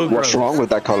 It's so gross. What's wrong with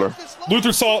that color?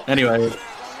 Luther Salt. Anyway.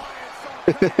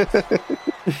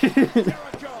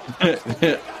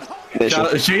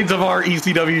 Shades of our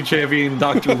ECW champion,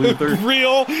 Dr. Luther.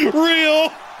 Real.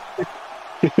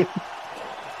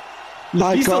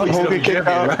 My He's God, still Hogan ECW kicked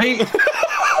out. champion, right?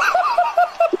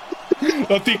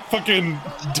 I think fucking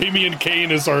Damian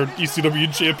Kane is our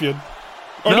ECW champion.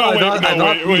 Oh, No, I thought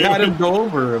wait, we had him go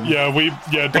over him. Yeah,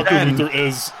 Dr. Again. Luther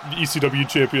is ECW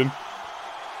champion.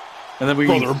 And then we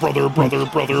brother.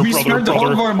 We spent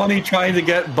all of our money trying to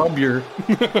get Bumbier.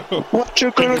 What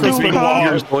you gonna Chris do, Benoit. cock?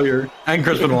 Bumbier's lawyer and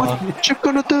Chris Benoit. What you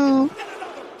gonna do?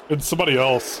 And somebody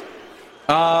else.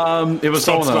 It was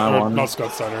someone that I wanted. Not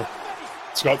Scott Steiner.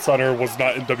 Scott Steiner was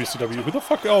not in WCW. Who the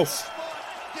fuck else?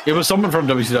 It was someone from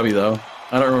WCW though.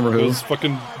 I don't remember It who. was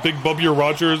fucking Big Bubbier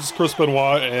Rogers, Chris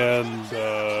Benoit, and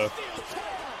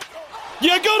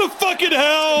yeah, go to fucking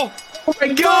hell! Oh my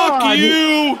God! Fuck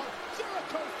you!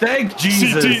 Thank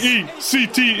Jesus.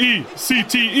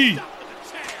 CTE.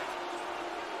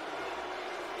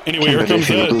 Anyway, here Can't comes believe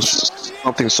he'll do Edge.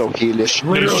 something so heelish.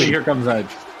 Literally, here comes Edge.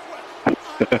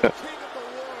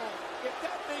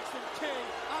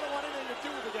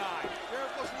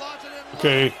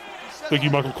 Okay, thank you,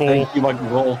 Michael Cole. Thank you, Michael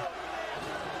Cole.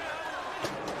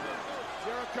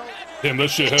 Damn, that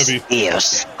shit heavy. Ear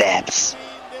steps.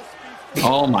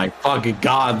 Oh my fucking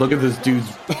God! Look at this dude's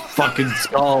fucking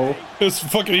skull.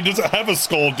 He doesn't have a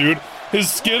skull, dude. His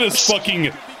skin is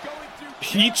fucking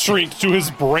heat shrink to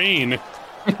his brain.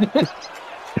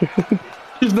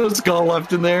 There's no skull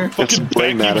left in there. Fucking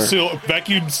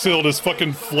vacuum sealed his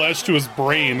fucking flesh to his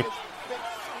brain.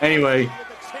 Anyway,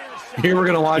 here we're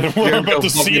gonna watch. We're Jericho about to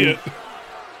see it.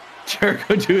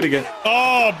 Jericho do it again.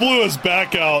 Oh, blew his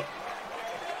back out.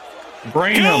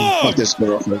 Brain him. God! This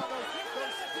girlfriend.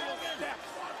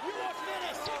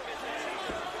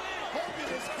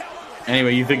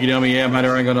 Anyway, you think you know me? Yeah, my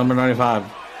Durango number 95.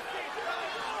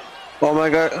 Oh my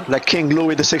God, like King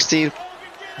Louis the 16th.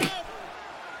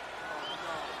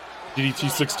 DDT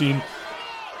 16.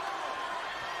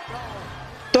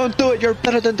 Don't do it. You're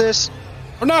better than this.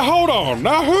 Now hold on.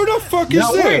 Now who the fuck is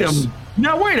this?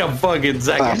 Now wait a fucking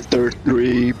second. After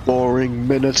 3 boring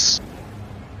minutes.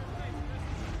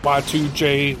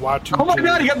 Y2J. Oh my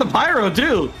God, he got the pyro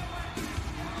too.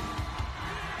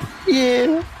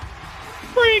 Yeah.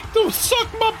 Dude,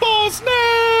 suck my balls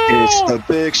now! It's the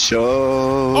Big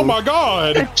Show. Oh my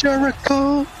God! And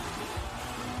Jericho.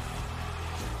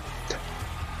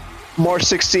 March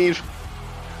 16th.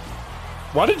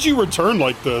 Why did you return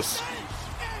like this?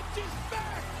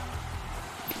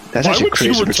 That's Why actually would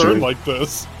crazy you return return. like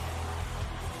this?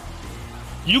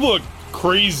 You look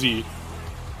crazy.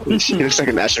 He looks like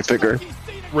an action figure.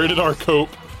 Rated R Cope.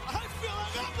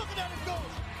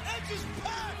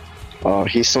 Oh,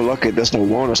 he's so lucky there's no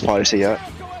wellness policy yet.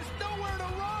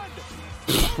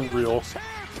 Real.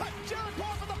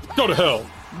 Go to hell.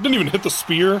 Didn't even hit the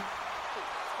spear.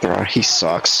 Bro, he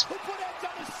sucks.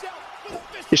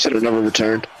 He should have never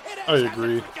returned. I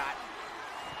agree.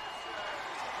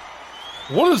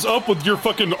 What is up with your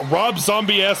fucking Rob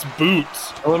Zombie ass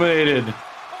boots? Eliminated.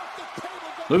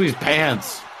 Look at these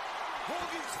pants.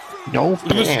 No Look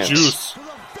at this pants. juice.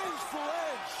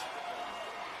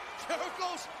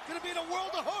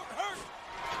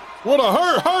 What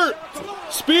a hurt!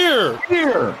 Spear!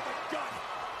 Here.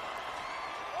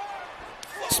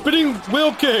 Spinning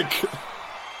wheel kick!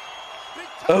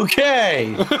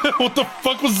 Okay. What the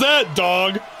fuck was that,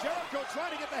 dog?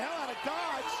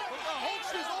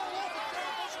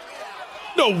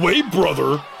 No way,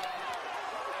 brother!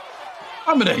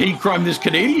 I'm gonna hate crime this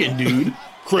Canadian dude.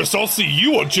 Chris, I'll see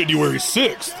you on January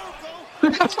 6th.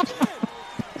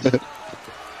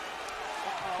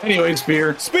 Anyway,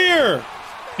 Spear. Spear!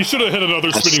 He should have hit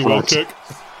another spinning wheel kick.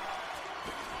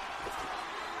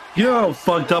 You know how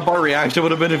fucked up our reaction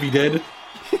would have been if he did?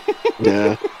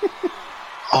 Yeah.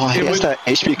 Oh, he has that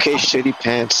HBK shitty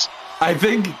pants. I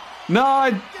think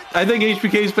I think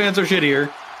HBK's pants are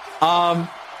shittier.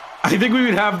 I think we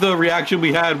would have the reaction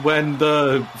we had when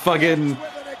the fucking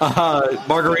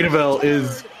Margaritaville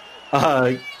is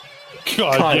God,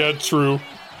 cut. yeah, true.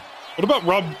 What about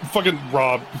Rob?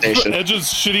 Edge's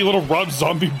shitty little Rob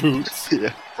Zombie boots.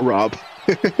 Yeah, Rob.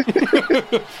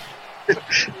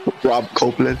 Rob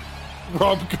Copeland.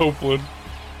 Rob Copeland.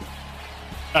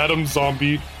 Adam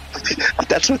Zombie.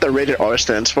 That's what the rated R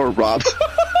stands for, Rob.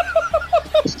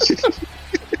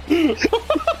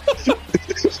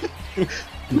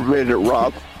 Rated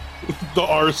Rob. The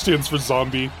R stands for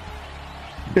zombie.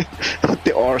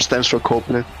 The R stands for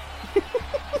Copeland.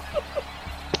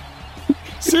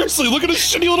 Seriously, look at his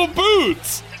shitty little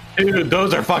boots. Dude,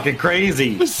 those are fucking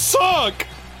crazy. They suck.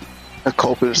 The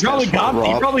Copeland stands for Rob.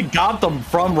 He probably got them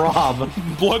from Rob.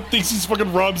 Blood thinks he's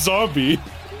fucking Rob Zombie.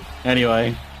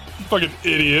 Anyway. Fucking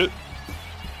idiot.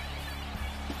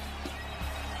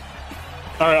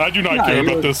 Alright, I do not care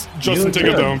about this. Justin, take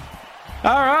it down.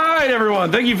 All right,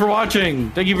 everyone. Thank you for watching.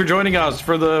 Thank you for joining us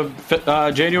for the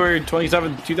January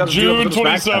 27th, 2002. June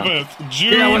 27th.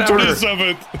 June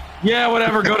 27th. Yeah,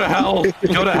 whatever. Go to hell.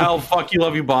 Go to hell. Fuck you.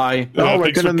 Love you. Bye. Oh,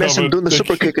 we're gonna miss him doing the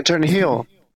super kick and turn heel.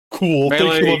 Cool.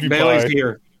 Melee, thank you. Love you. Melee's Bye.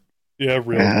 here. Yeah,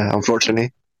 real. Yeah,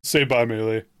 unfortunately. Say bye,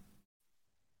 Melee.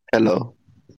 Hello.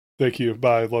 Thank you.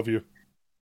 Bye. Love you.